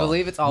 I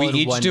believe it's all we in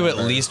each one do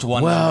number. at least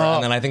one number,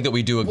 and then I think that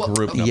we do a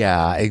group number.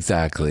 Yeah,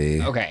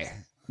 exactly. Okay.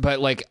 But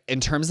like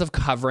in terms of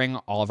covering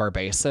all of our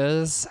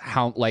bases,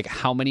 how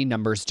many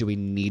numbers do we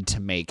need to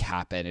make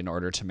happen in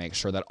order to make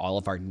sure that all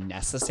of our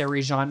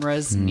necessary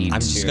genres need I'm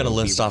to just going to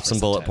list be off some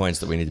bullet represented? points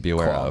that we need to be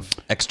aware of.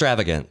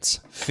 Extravagance,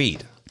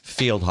 feet,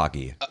 field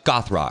hockey,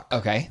 goth rock,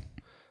 Okay.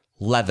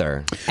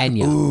 leather.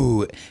 Enya.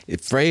 Ooh,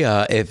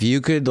 Freya, if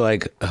you could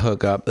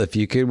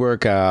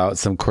work out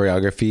some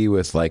choreography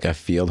with like a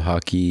field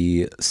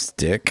hockey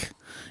stick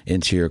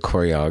into your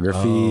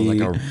choreography,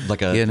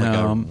 like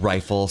a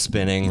rifle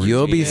spinning.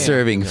 you'll be routine.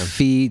 serving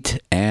feet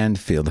and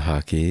field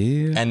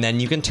hockey. And then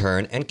you can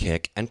turn and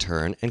kick and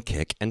turn and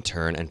kick and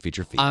turn and feed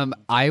your feet.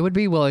 I would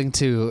be willing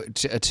to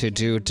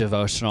do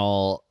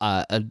devotional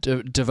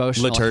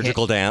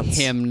Liturgical dance.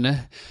 hymn.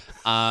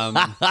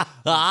 But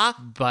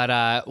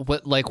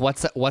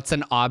what's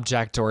an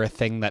object or a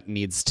thing that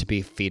needs to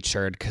be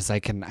featured? Because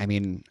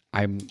I'm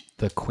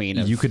the queen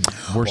of. you could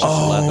worship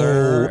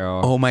leather.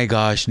 Oh my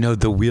gosh, no,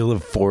 the Wheel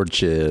of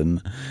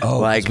Fortune. Oh,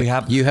 like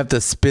 'cause you have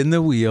to spin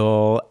the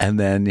wheel and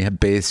then you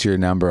base your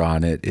number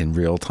on it in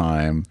real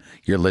time.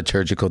 Your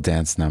liturgical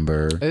dance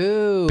number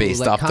Ooh,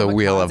 based like off the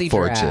Wheel of kamikaze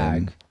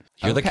Fortune. drag.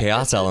 You're the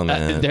chaos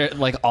element. They're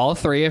like all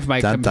three of my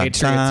Dun, dun,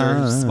 compatriots are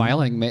dun.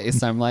 smiling me,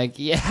 so I'm like,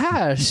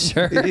 yeah,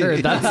 sure.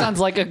 That sounds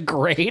like a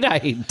great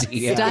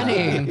idea.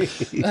 Stunning.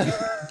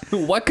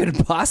 What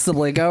could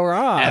possibly go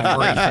wrong?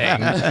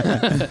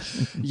 Everything.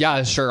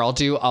 Yeah, sure. I'll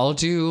do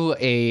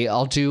a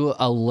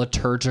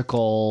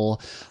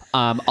liturgical.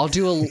 I'll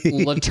do a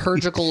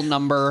liturgical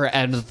number,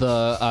 and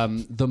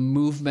the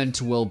movement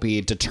will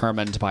be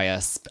determined by a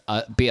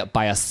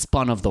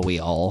spun of the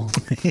wheel.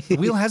 The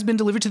wheel has been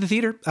delivered to the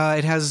theater.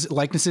 It has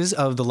likenesses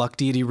of the luck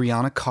deity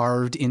Rihanna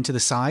carved into the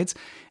sides,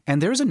 and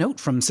there's a note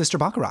from Sister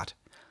Baccarat.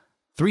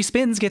 3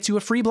 spins gets you a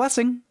free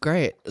blessing.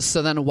 Great.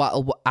 So then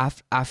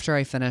after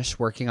I finish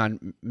working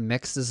on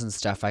mixes and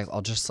stuff,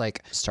 I'll just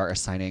like start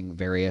assigning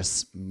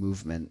various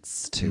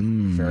movements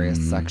to various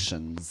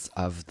sections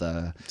of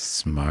the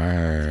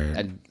Smart.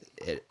 and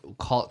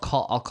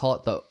I'll call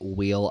it the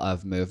wheel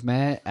of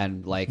movement,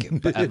 and like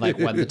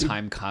when the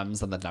time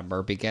comes and the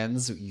number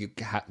begins, you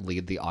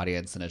lead the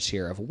audience in a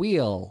cheer of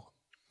wheel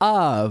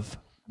of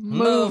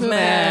movement.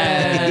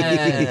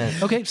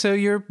 Okay, so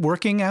you're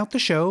working out the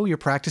show, you're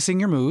practicing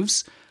your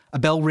moves. A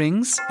bell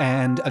rings,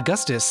 and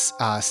Augustus,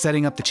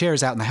 setting up the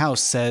chairs out in the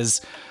house, says,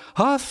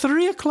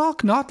 3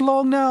 o'clock, not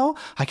long now.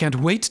 I can't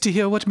wait to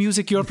hear what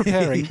music you're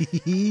preparing.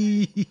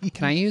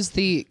 Can I use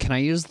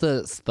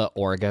the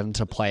organ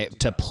to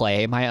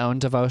play my own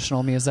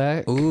devotional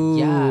music? Ooh,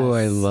 Yes.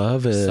 I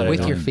love it.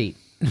 With your feet.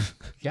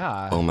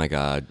 Yeah. Oh my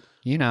God.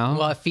 You know.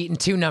 Well, feet in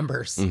 2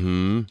 numbers.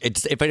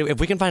 It's if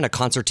we can find a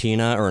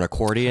concertina or an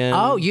accordion.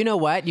 Oh, you know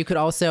what? You could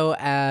also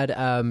add.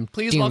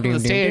 Please welcome to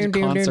the stage,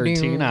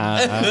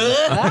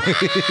 Concertina.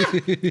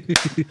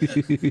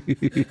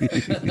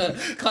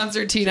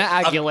 Concertina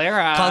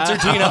Aguilera.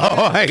 Concertina.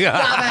 Oh my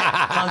God.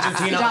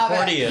 Concertina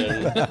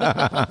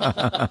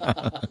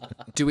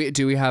accordion.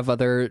 Do we have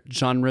other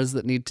genres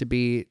that need to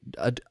be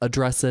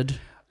addressed?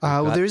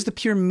 Well, there's the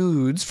pure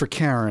moods for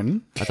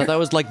Karen. I thought that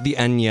was like the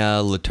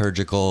Enya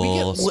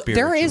liturgical spiritual.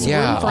 there is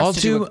Yeah, room for us I'll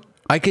to do.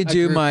 I could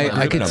do my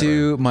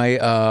Anagata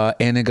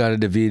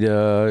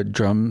Davida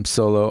drum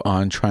solo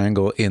on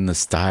triangle in the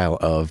style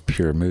of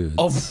Pure Moods.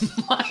 Oh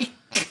my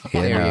God.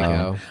 There you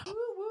go.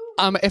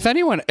 If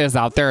anyone is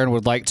out there and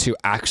would like to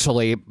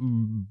actually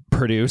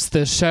produce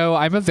this show,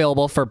 I'm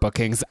available for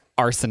bookings.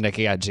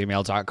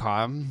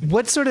 arsenicky@gmail.com.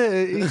 What sort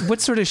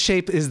of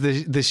shape is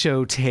the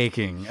show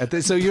taking?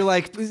 So you're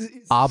like,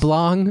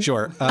 Oblong.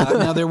 sure.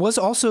 Now there was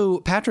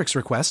also Patrick's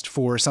request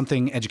for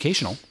something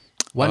educational.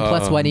 1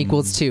 +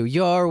 1 = 2.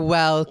 You're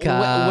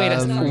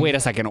welcome. Wait a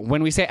second.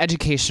 When we say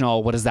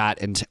educational, what does that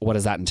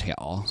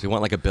entail? Does he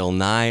want like a Bill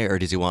Nye, or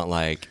does he want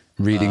like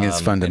Reading is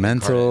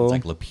fundamental.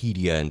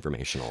 encyclopedia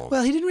informational?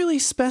 Well, he didn't really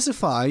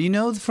specify. You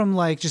know, from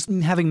like just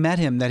having met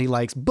him, that he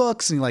likes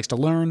books and he likes to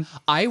learn.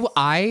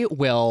 I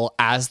will,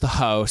 as the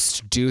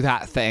host, do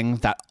that thing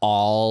that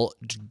all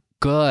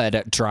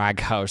good drag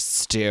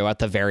hosts do at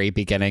the very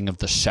beginning of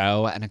the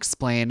show and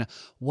explain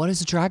what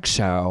is a drag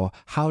show.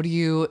 How do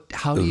you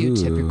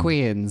tip your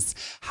queens?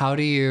 How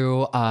do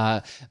you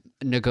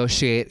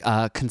negotiate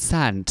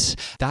consent?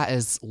 That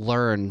is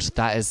learned.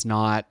 That is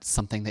not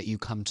something that you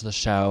come to the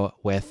show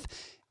with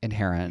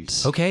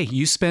inherent. Okay,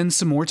 you spend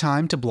some more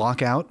time to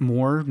block out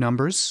more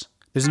numbers.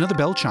 There's another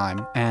bell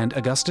chime, and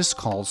Augustus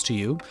calls to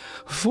you.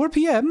 4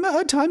 p.m.,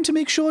 time to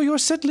make sure your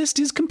set list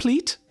is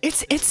complete.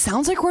 It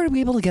sounds like we're gonna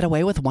be able to get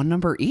away with 1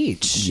 number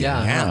each.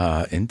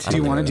 Yeah. Do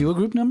you want to do a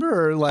group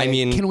number, or like? I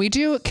mean, Can we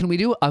do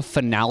a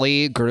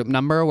finale group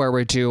number where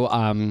we do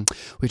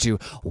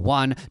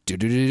one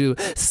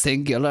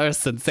singular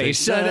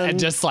sensation and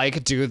just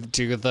like do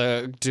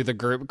the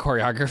group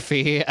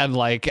choreography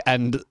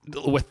and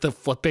with the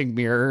flipping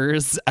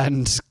mirrors,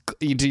 and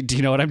do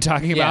you know what I'm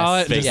talking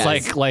about? Just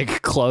yes.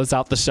 like close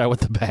out the show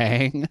with a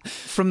bang.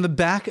 From the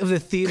back of the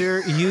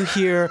theater, you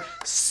hear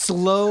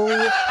slow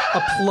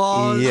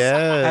applause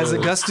as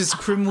Augustus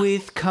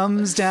Crimweath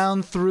comes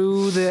down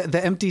through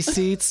the empty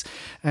seats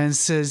and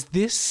says,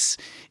 "This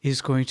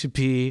is going to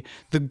be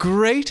the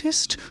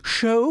greatest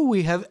show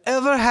we have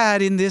ever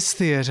had in this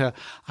theater.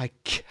 I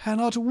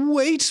cannot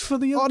wait for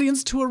the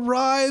audience to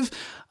arrive."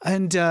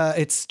 And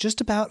it's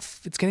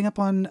getting up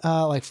on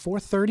like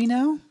 4:30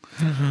 now.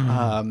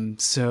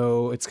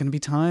 So it's going to be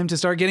time to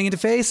start getting into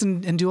face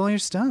and do all your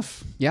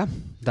stuff. Yeah,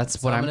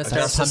 that's what I'm I'm going to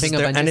start pumping a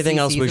there bunch anything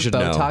of else we cc's should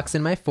of know? Botox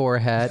in my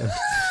forehead.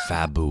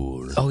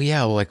 Fabul. Oh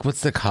yeah, well, like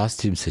what's the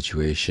costume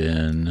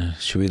situation?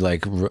 Should we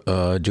like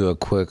do a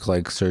quick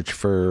like search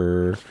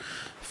for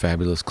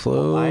fabulous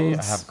clothes?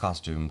 I have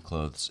costume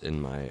clothes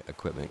in my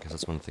equipment because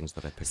that's one of the things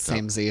that I picked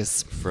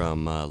Samesies. up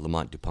from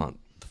Lamont DuPont.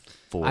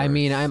 I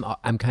mean, I'm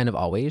kind of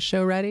always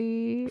show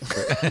ready.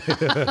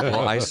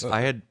 Well,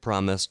 I had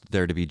promised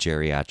there to be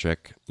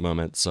geriatric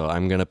moments, so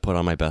I'm gonna put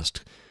on my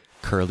best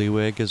curly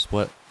wig. Is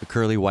what the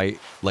curly white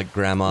like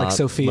grandma Like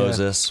Sophia.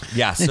 Moses.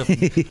 Yeah,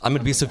 I'm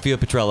gonna be Sophia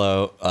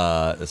Petrello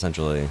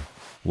essentially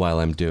while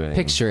I'm doing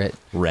Picture it.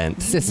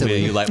 Rent.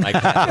 Sicily. You like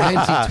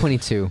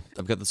 1922.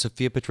 I've got the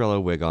Sophia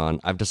Petrello wig on.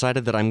 I've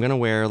decided that I'm gonna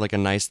wear like a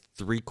nice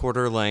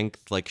 3/4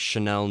 length like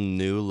Chanel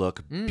new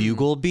look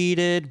bugle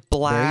beaded Very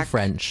black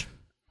French.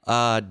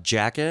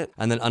 jacket,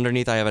 and then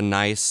underneath I have a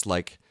nice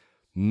like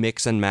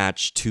mix and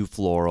match 2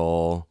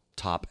 floral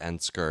top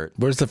and skirt.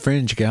 Where's the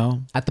fringe,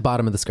 gal? At the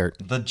bottom of the skirt.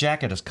 The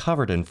jacket is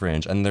covered in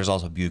fringe, and there's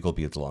also bugle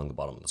beads along the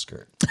bottom of the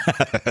skirt.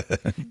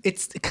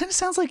 It kind of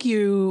sounds like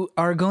you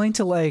are going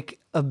to like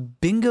a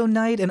bingo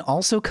night and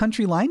also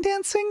country line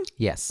dancing.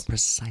 Yes.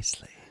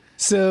 Precisely.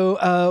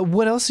 So,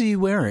 what else are you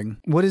wearing?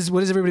 What is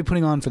everybody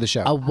putting on for the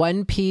show? A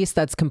one piece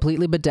that's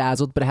completely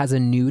bedazzled, but it has a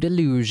nude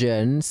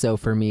illusion. So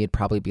for me, it'd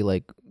probably be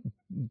like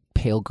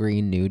pale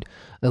green nude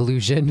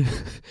illusion.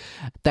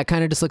 That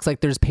kind of just looks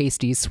like there's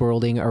pasties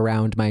swirling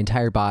around my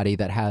entire body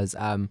that has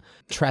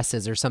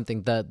tresses or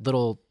something. The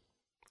little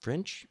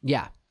Fringe?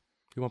 yeah.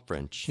 You want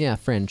fringe? Yeah,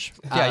 fringe.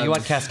 Yeah, you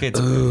want cascades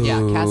of fringe. Yeah,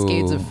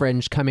 cascades of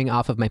fringe coming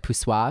off of my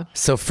poussoir.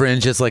 So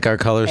fringe is like our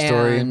color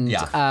story. And,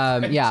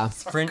 Yeah. yeah.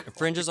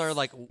 Fringes are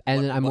like.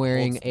 And then I'm what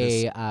wearing holds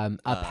this-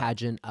 a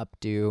pageant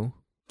updo.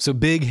 So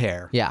big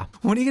hair. Yeah.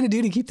 What are you going to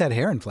do to keep that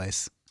hair in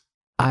place?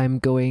 I'm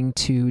going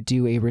to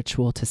do a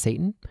ritual to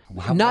Satan.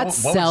 Not what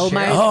sell would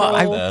my Sharon soul.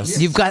 call this?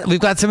 We've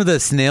got some of the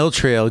snail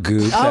trail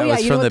goop that yeah,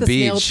 was you know from what, the the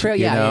snail beach. trail-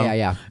 you yeah, know?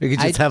 yeah. We could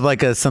just have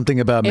like a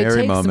something about It Mary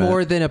takes moment.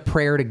 more than a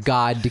prayer to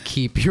God to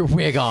keep your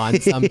wig on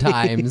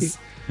sometimes.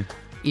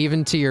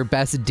 Even to your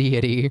best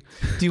deity.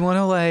 Do you want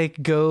to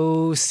like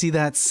go see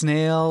that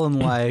snail and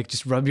like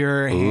just rub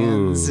your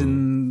hands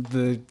in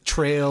the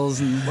trails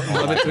and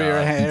rub it through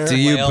your hair? Do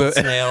you? Whale,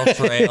 snail,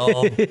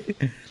 trail.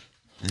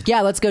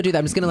 Yeah, let's go do that.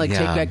 I'm just going to like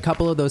Yeah. take a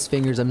couple of those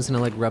fingers. I'm just going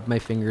to like rub my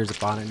fingers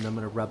upon it, and I'm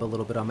going to rub a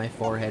little bit on my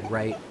forehead,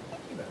 right,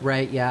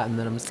 yeah. And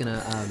then I'm just going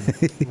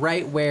to,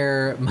 right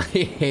where my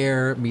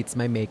hair meets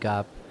my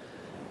makeup.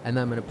 And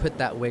then I'm going to put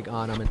that wig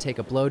on. I'm going to take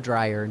a blow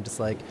dryer and just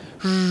like...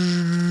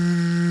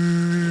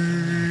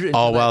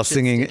 All while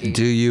singing,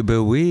 "Do you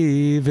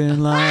believe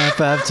in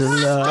life after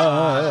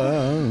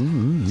love?"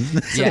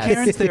 So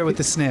Karen's there with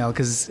the snail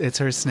because it's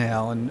her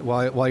snail, and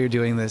while you're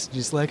doing this,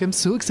 she's like, "I'm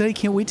so excited!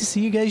 Can't wait to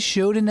see you guys'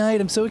 show tonight.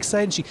 I'm so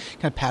excited." She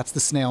kind of pats the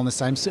snail on the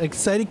side. I'm so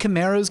excited.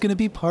 Camaro's going to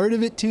be part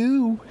of it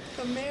too.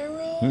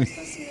 Camaro, the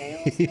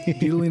snail's name.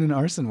 Beetlein and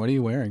Arson, what are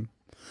you wearing?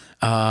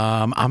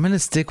 I'm gonna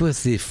stick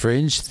with the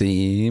fringe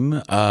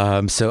theme.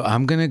 So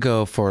I'm gonna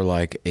go for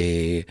like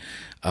a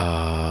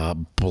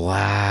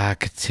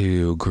black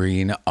to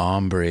green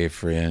ombre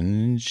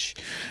fringe,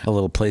 a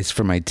little place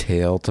for my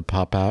tail to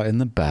pop out in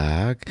the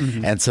back,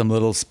 and some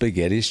little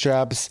spaghetti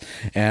straps,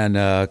 and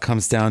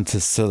comes down to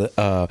so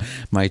that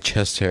my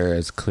chest hair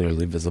is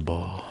clearly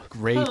visible.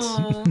 Great.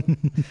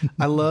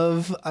 I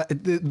love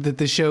that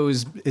the show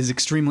is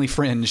extremely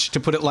fringe,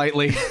 to put it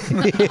lightly.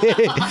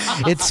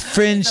 It's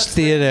fringe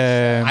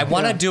theater. I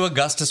want to do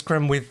Augustus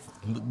Crim with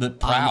the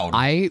proud.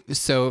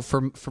 So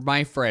for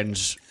my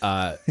fringe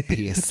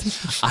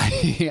piece,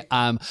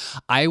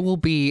 I will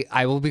be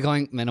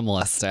going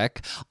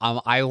minimalistic.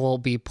 I will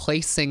be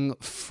placing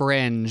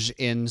fringe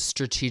in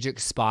strategic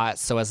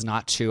spots so as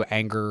not to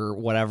anger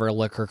whatever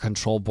liquor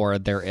control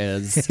board there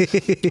is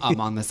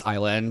on this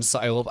island. So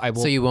I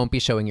will. So you won't be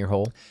showing your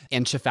hole?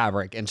 Inch of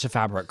fabric,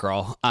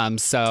 girl.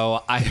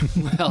 So I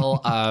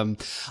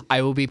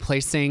will be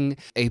placing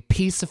a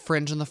piece of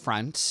fringe in the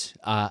front,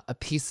 a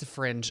piece of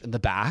fringe in the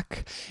back,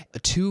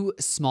 2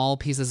 small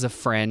pieces of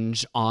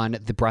fringe on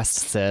the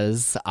breasts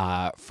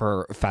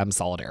for femme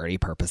solidarity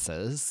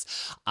purposes.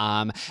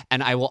 And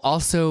I will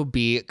also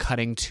be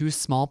cutting 2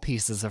 small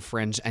pieces of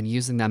fringe and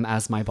using them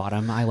as my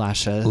bottom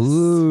eyelashes.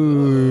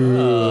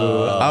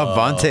 Ooh,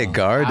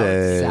 avant-garde.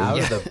 Out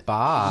of the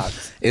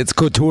box. It's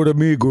couture to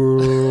me,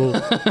 girl.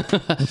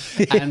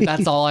 And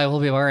that's all I will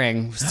be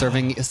wearing.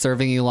 Serving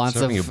you lots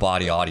Serving of you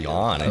body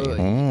on.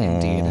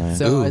 indeed.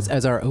 So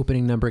is our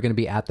opening number going to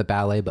be At the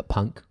Ballet but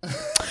punk?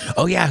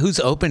 Oh yeah, who's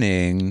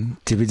opening?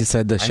 Did we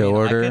decide the show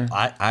order?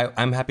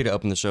 I'm happy to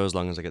open the show as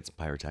long as I get some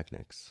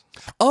pyrotechnics.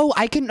 Oh,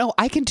 I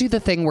can do the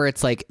thing where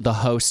it's like the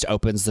host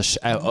opens the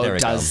There we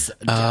does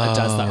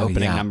the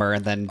opening yeah. number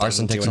and then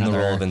Arson do takes on the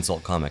another. role of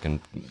insult comic and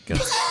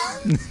gets.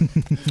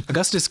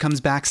 Augustus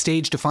comes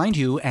backstage to find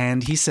you,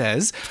 and he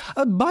says,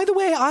 "By the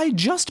way, I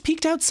just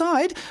peeked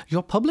outside.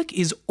 Your public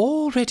is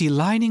already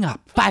lining up.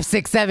 5,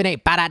 6, 7,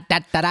 8.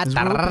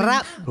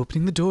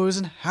 Opening the doors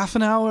in half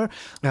an hour."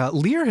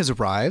 Lear has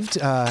arrived.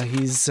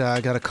 He's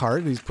got a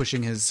cart. He's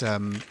pushing his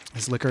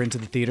liquor into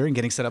the theater and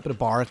getting set up at a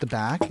bar at the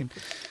back. And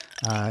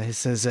he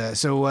says,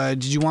 "So,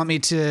 did you want me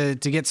to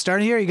get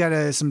started here? You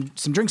got some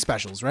drink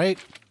specials, right?"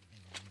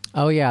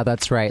 Oh yeah,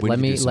 that's right. We Let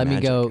need to me do some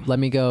magic. let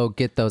me go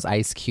get those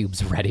ice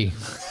cubes ready.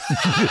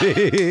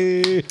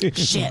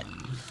 Shit.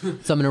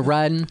 So I'm gonna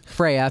run,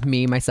 Freya,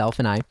 me, myself,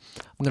 and I'm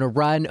gonna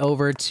run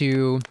over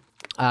to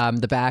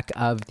the back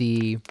of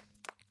the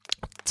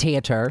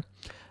theater,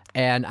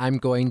 and I'm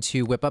going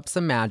to whip up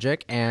some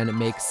magic and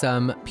make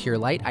some pure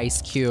light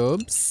ice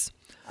cubes.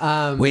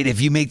 Wait,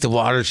 if you make the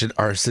water, should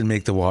Arson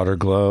make the water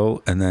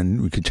glow, and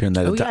then we could turn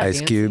that into ice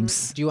dancing.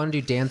 cubes? Do you want to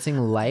do dancing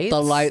lights?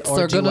 The lights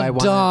or are do I gonna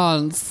wanna-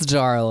 dance,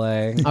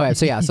 darling. All right,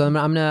 so yeah, so I'm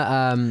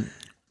gonna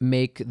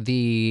make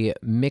the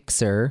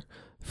mixer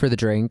for the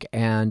drink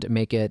and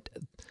make it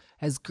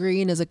as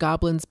green as a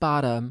goblin's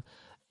bottom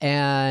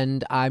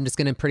And I'm just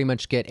gonna pretty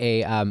much get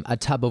a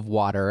tub of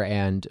water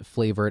and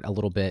flavor it a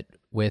little bit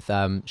with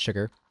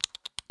sugar.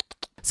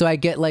 So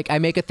I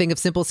make a thing of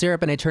simple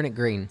syrup and I turn it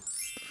green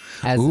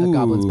as a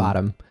goblin's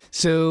bottom.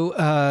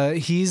 So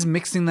he's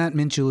mixing that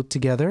mint julep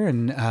together,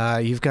 and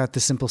you've got the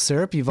simple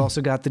syrup. You've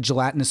also got the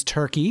gelatinous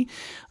turkey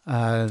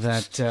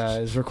that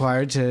is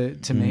required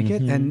to make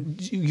it,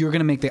 and you're going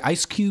to make the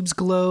ice cubes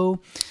glow.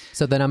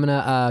 So then I'm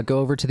going to go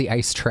over to the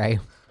ice tray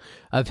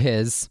of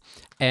his,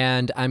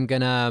 and I'm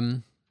going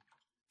to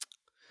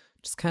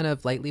just kind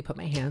of lightly put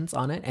my hands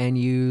on it and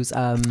use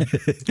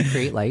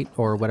Create Light,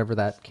 or whatever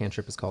that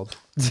cantrip is called.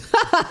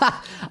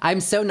 I'm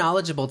so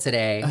knowledgeable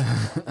today.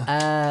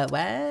 What?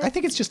 I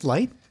think it's just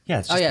light. Yeah,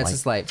 it's just it's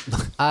just light.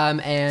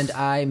 And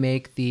I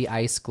make the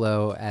ice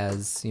glow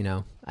as,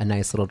 a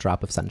nice little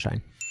drop of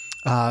sunshine.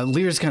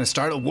 Lear's kind of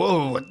startled.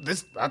 Whoa,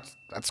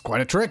 that's quite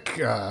a trick.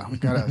 We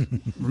gotta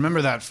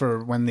remember that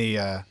for when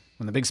the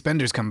big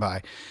spenders come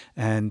by.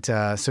 And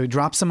so he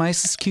drops some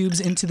ice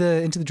cubes into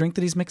the drink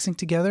that he's mixing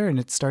together, and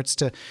it starts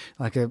to,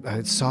 like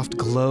a soft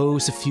glow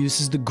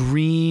suffuses the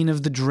green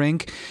of the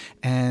drink.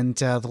 And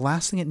the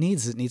last thing it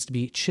needs to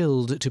be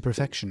chilled to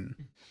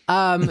perfection.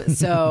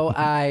 So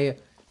I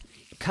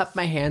cup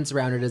my hands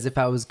around it as if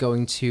I was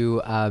going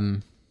to,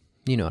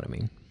 you know what I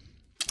mean.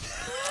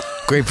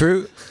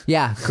 Grapefruit?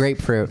 Yeah,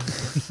 grapefruit.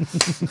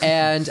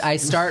 And I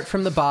start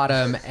from the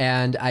bottom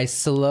and I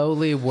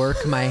slowly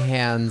work my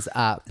hands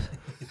up.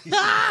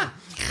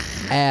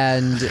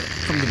 And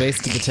From the base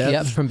to the tip?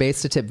 Yep, from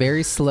base to tip,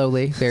 very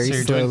slowly, very So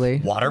you're slowly.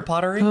 doing water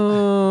pottery?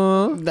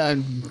 Sure,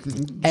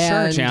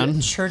 And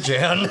Jan. Sure,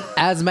 Jan.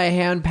 as my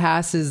hand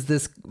passes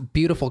this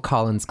beautiful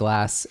Collins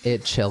glass,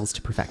 it chills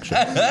to perfection.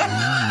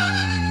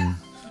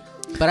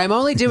 But I'm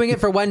only doing it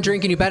for one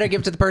drink, and you better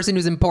give it to the person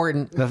who's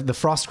important. The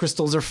frost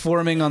crystals are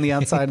forming on the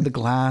outside of the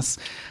glass,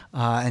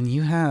 and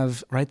you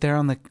have right there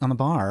on the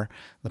bar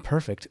the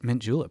perfect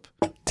mint julep.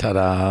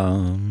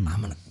 Ta-da.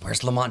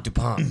 Where's Lamont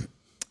Dupont?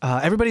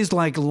 Everybody's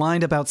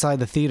lined up outside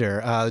the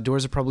theater. The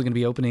doors are probably going to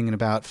be opening in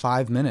about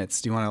 5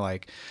 minutes. Do you want to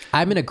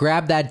I'm going to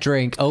grab that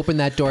drink, open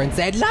that door, and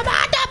say, Lamont,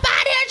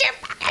 here's your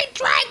fucking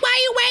drink. Why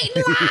are you waiting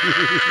in line?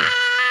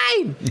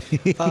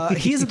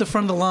 He's at the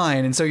front of the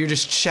line, and so you're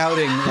just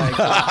shouting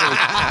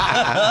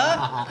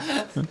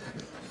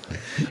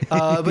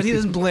but he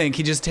doesn't blink.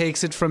 He just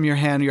takes it from your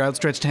hand, your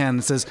outstretched hand,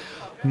 and says,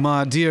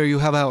 "My dear, you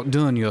have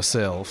outdone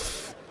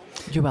yourself."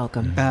 You're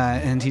welcome.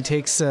 And he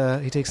takes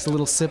a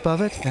little sip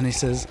of it, and he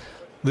says,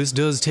 "This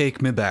does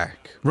take me back.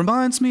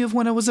 Reminds me of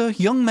when I was a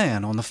young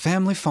man on the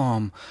family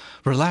farm,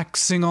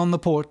 relaxing on the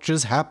porch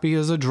as happy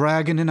as a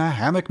dragon in a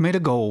hammock made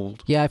of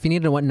gold." Yeah, if you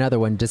need another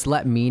one, just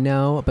let me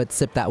know, but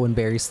sip that one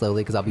very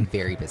slowly because I'll be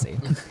very busy.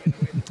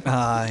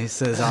 He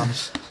says,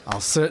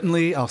 I'll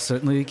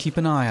certainly keep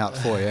an eye out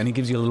for you," and he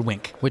gives you a little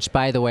wink. Which,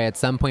 by the way, at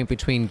some point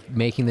between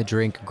making the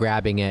drink,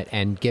 grabbing it,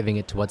 and giving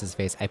it to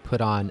what's-his-face, I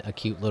put on a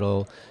cute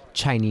little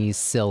Chinese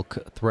silk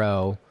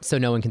throw so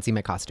no one can see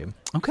my costume.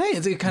 Okay,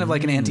 it's kind of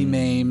like an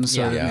anti-mame.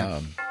 So, yeah.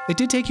 It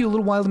did take you a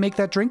little while to make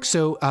that drink,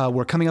 so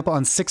we're coming up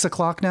on 6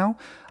 o'clock now.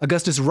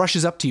 Augustus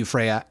rushes up to you,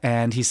 Freya,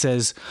 and he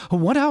says,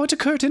 1 hour to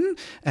curtain.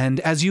 And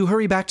as you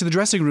hurry back to the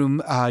dressing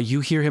room, you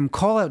hear him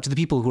call out to the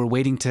people who are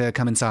waiting to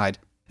come inside.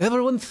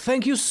 "Everyone,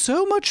 thank you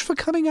so much for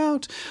coming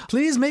out.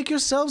 Please make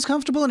yourselves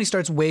comfortable." And he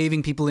starts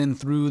waving people in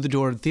through the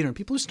door of the theater. And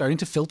people are starting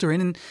to filter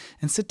in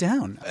and sit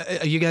down.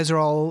 You guys are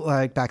all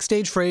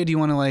backstage. Freya, do you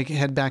want to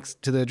head back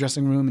to the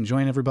dressing room and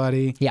join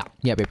everybody? Yeah.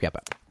 Yep.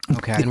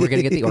 Okay. And we're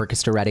going to get the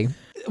orchestra ready.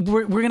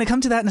 We're going to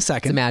come to that in a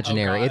second. It's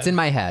imaginary. It's in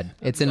my head.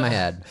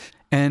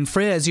 And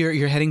Freya, as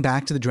you're heading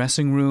back to the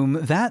dressing room,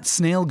 that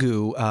snail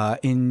goo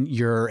in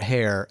your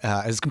hair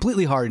is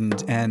completely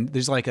hardened, and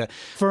there's a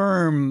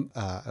firm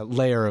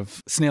layer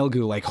of snail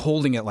goo,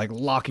 holding it,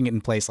 locking it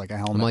in place like a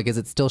helmet. I'm like, is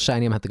it still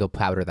shiny? I'm going to have to go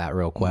powder that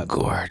real quick.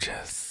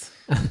 Gorgeous.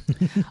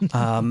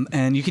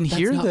 And you can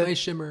hear That's not my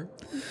shimmer.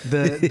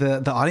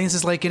 the audience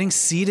is getting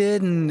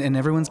seated and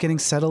everyone's getting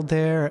settled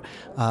there.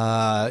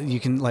 You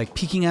can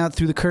peeking out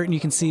through the curtain,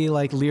 you can see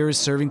Lear is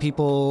serving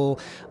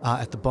people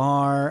at the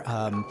bar.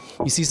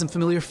 You see some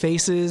familiar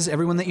faces.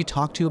 Everyone that you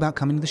talked to about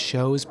coming to the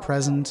show is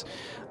present.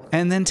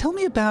 And then tell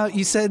me about,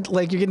 you said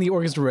you're getting the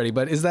orchestra ready,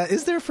 but is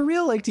there for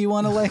real? Do you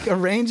want to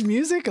arrange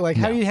music?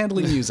 How are you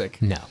handling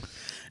music? No.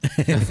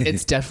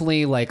 It's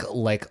definitely like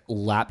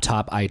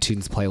laptop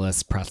iTunes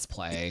playlist press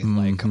play,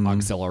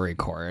 auxiliary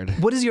chord.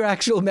 What is your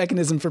actual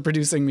mechanism for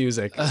producing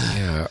music?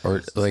 Yeah,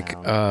 or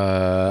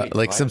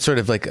some sort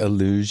of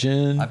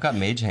illusion. I've got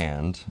Mage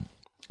Hand.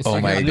 Oh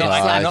my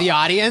god! Slap the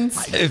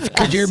audience.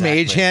 Could your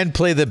mage hand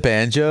play the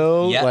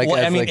banjo? Yeah,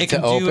 it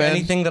can open? do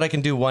anything that I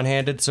can do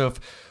one-handed. So if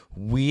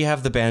we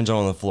have the banjo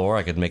on the floor,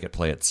 I could make it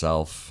play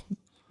itself.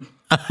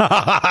 So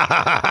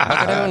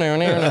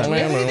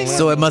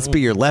it must be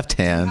your left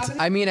hand.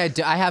 I mean,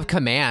 I have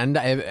command.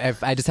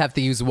 I just have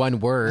to use one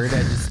word.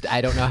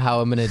 I don't know how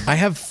I'm gonna. I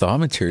have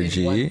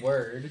thaumaturgy. One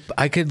word.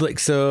 I could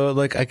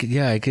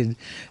I could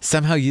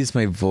somehow use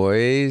my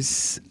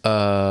voice.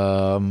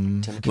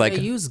 Can I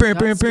use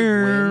gusts of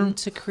wind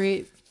to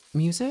create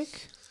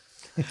music?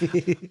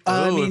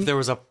 If there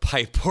was a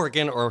pipe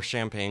organ or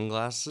champagne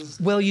glasses.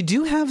 Well, you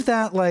do have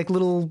that like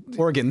little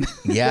organ.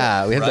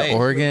 Yeah, we have Right. the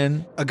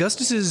organ.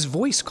 Augustus's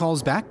voice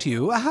calls back to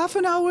you. A half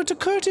an hour to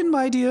curtain,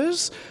 my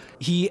dears.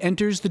 He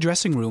enters the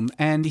dressing room,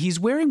 and he's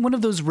wearing one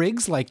of those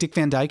rigs like Dick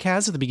Van Dyke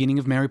has at the beginning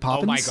of Mary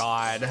Poppins. Oh my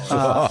God.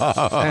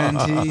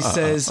 And he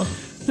says,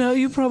 now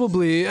you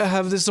probably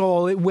have this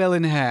all well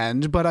in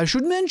hand, but I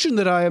should mention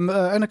that I am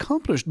an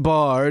accomplished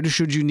bard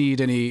should you need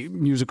any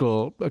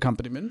musical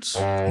accompaniment.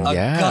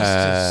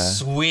 Augustus,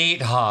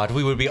 sweetheart,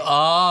 we would be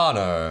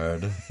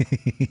honored.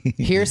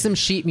 Here's some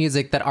sheet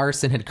music that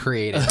Arson had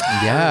created.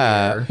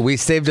 Yeah, we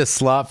saved a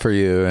slot for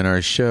you in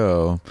our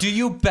show. Do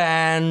you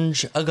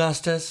banj,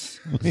 Augustus?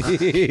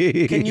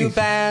 Can you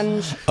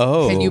banj?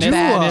 Oh, Can you Miss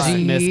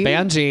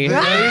Banji? Banji.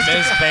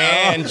 Miss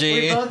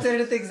Banji. both did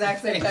it at the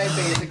exact same time,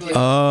 basically.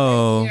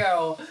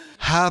 Oh.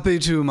 Happy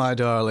to, my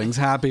darlings,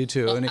 happy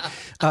to. And he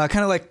kind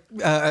of like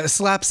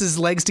slaps his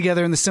legs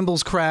together and the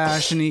cymbals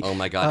crash. And he, Oh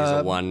my God,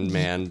 he's a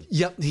one-man.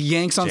 Yep, he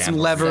yanks on some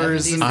Jam.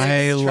 levers. And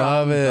I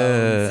love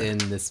it. In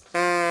this,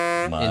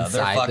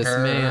 inside this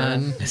Motherfucker.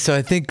 man. So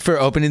I think for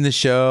opening the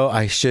show,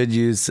 I should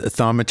use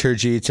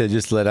thaumaturgy to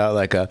just let out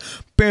like a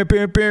bear,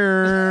 bear,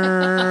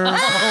 bear.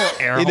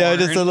 You know,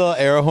 just a little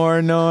air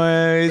horn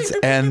noise.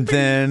 And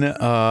then,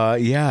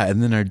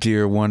 and then our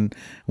dear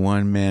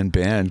one-man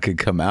band could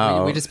come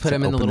out. We just put to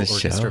him in the open little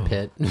orchestra show.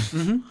 pit.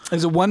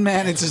 There's a one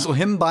man, it's just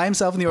him by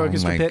himself in the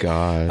orchestra my pit.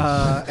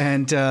 gosh.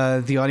 And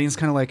the audience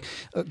kind of like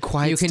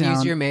quiets You can down.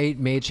 use your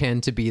mage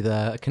hand to be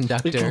the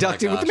conductor.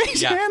 Conducting with the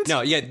mage hand.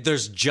 No,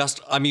 there's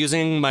just, I'm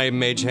using my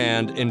mage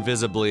hand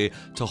invisibly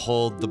to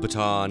hold the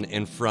baton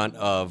in front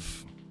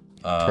of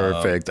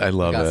Perfect. I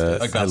love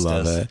Augustus. it. I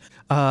love Augustus. it.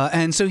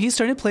 And so he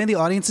started playing. The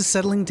audience is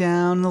settling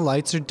down. The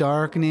lights are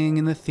darkening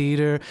in the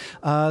theater.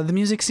 The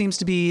music seems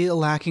to be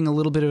lacking a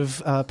little bit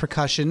of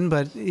percussion,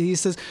 but he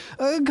says,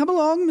 "Come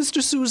along,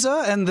 Mr.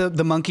 Sousa," and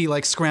the monkey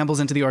like scrambles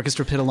into the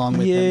orchestra pit along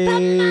with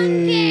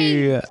him.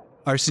 Yay.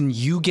 Arson,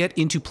 you get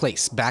into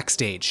place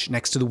backstage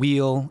next to the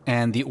wheel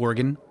and the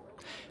organ.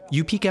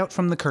 You peek out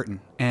from the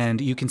curtain, and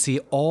you can see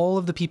all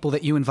of the people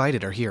that you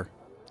invited are here.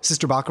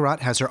 Sister Baccarat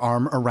has her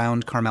arm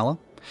around Carmela.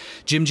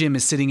 Jim Jim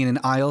is sitting in an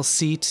aisle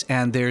seat,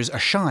 and there's a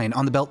shine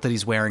on the belt that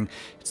he's wearing.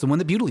 It's the one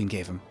that Butylene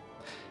gave him.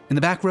 In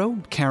the back row,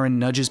 Karen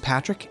nudges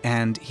Patrick,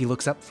 and he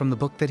looks up from the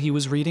book that he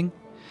was reading.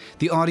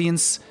 The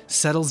audience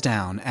settles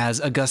down as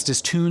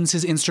Augustus tunes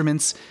his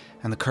instruments,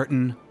 and the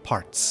curtain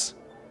parts.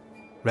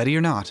 Ready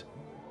or not,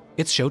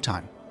 it's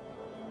showtime.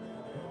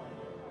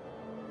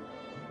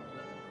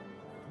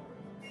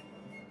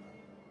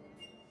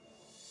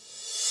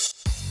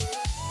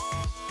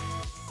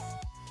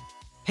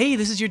 Hey,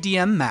 this is your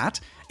DM, Matt.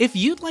 If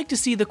you'd like to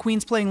see the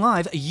Queens playing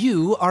live,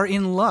 you are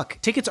in luck.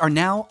 Tickets are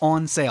now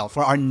on sale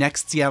for our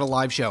next Seattle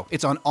live show.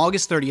 It's on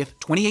August 30th,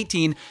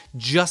 2018,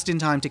 just in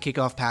time to kick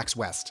off PAX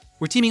West.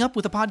 We're teaming up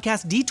with the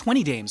podcast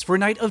D20 Dames for a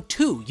night of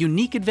 2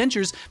 unique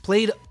adventures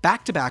played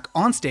back-to-back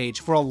on stage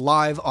for a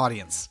live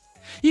audience.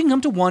 You can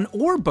come to one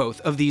or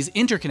both of these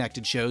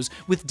interconnected shows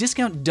with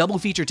discount double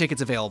feature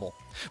tickets available.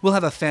 We'll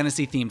have a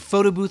fantasy-themed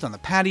photo booth on the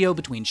patio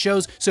between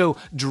shows, so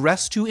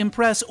dress to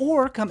impress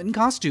or come in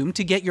costume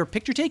to get your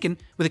picture taken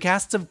with the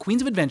casts of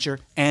Queens of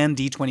Adventure and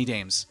D20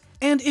 Dames.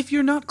 And if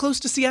you're not close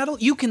to Seattle,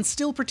 you can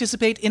still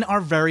participate in our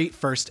very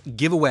first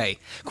giveaway.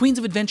 Queens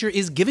of Adventure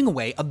is giving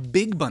away a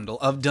big bundle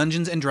of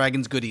Dungeons &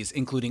 Dragons goodies,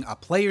 including a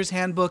player's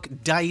handbook,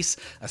 dice,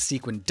 a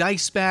sequin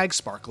dice bag,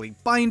 sparkly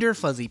binder,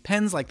 fuzzy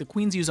pens like the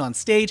queens use on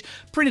stage,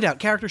 printed out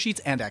character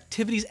sheets and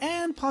activities,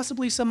 and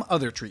possibly some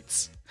other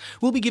treats.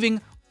 We'll be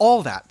giving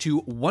all that to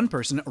one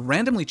person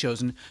randomly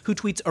chosen who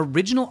tweets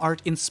original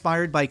art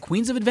inspired by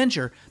Queens of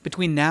Adventure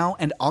between now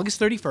and August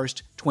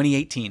 31st,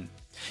 2018.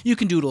 You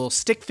can doodle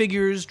stick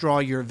figures, draw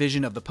your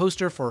vision of the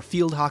poster for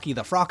Field Hockey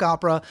the Frock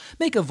Opera,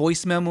 make a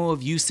voice memo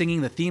of you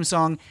singing the theme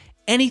song,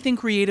 anything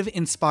creative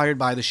inspired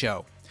by the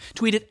show.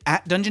 Tweet it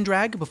at Dungeon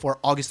Drag before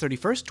August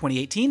 31st,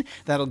 2018.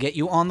 That'll get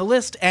you on the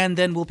list, and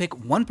then we'll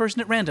pick one person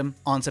at random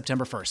on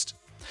September 1st.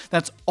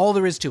 That's all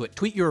there is to it.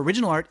 Tweet your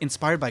original art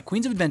inspired by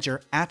Queens of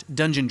Adventure at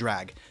Dungeon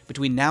Drag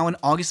between now and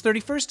August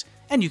 31st,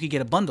 and you could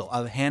get a bundle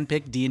of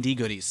hand-picked D&D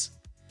goodies.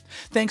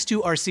 Thanks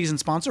to our season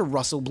sponsor,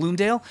 Russell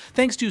Bloomdale.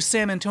 Thanks to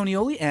Sam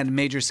Antonioli and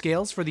Major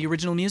Scales for the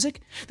original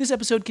music. This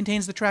episode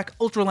contains the track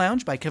Ultra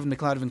Lounge by Kevin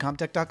MacLeod of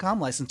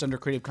Incompetech.com, licensed under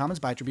Creative Commons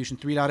by Attribution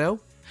 3.0.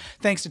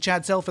 Thanks to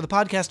Chad Sell for the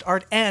podcast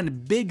art,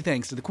 and big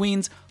thanks to the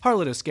Queens,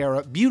 Harlot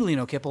Oscara, Butylene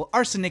O'Kipple,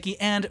 Arsenicki,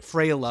 and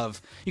Freya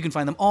Love. You can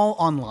find them all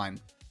online.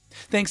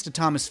 Thanks to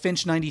Thomas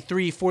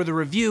Finch93 for the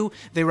review.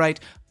 They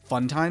write,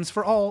 "Fun times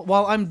for all.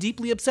 While I'm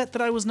deeply upset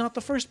that I was not the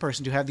first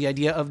person to have the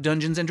idea of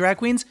Dungeons and Drag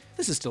Queens,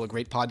 this is still a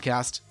great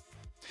podcast."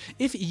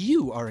 If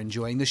you are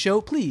enjoying the show,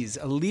 please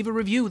leave a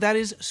review. That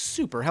is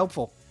super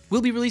helpful.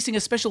 We'll be releasing a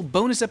special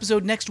bonus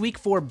episode next week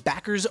for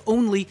backers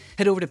only.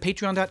 Head over to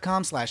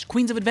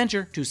patreon.com/Queens of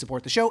Adventure to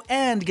support the show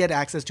and get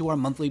access to our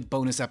monthly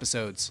bonus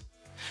episodes.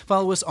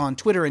 Follow us on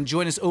Twitter and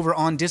join us over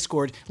on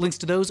Discord. Links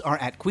to those are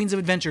at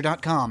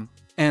queensofadventure.com.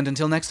 And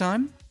until next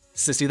time,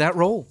 sissy that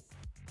roll.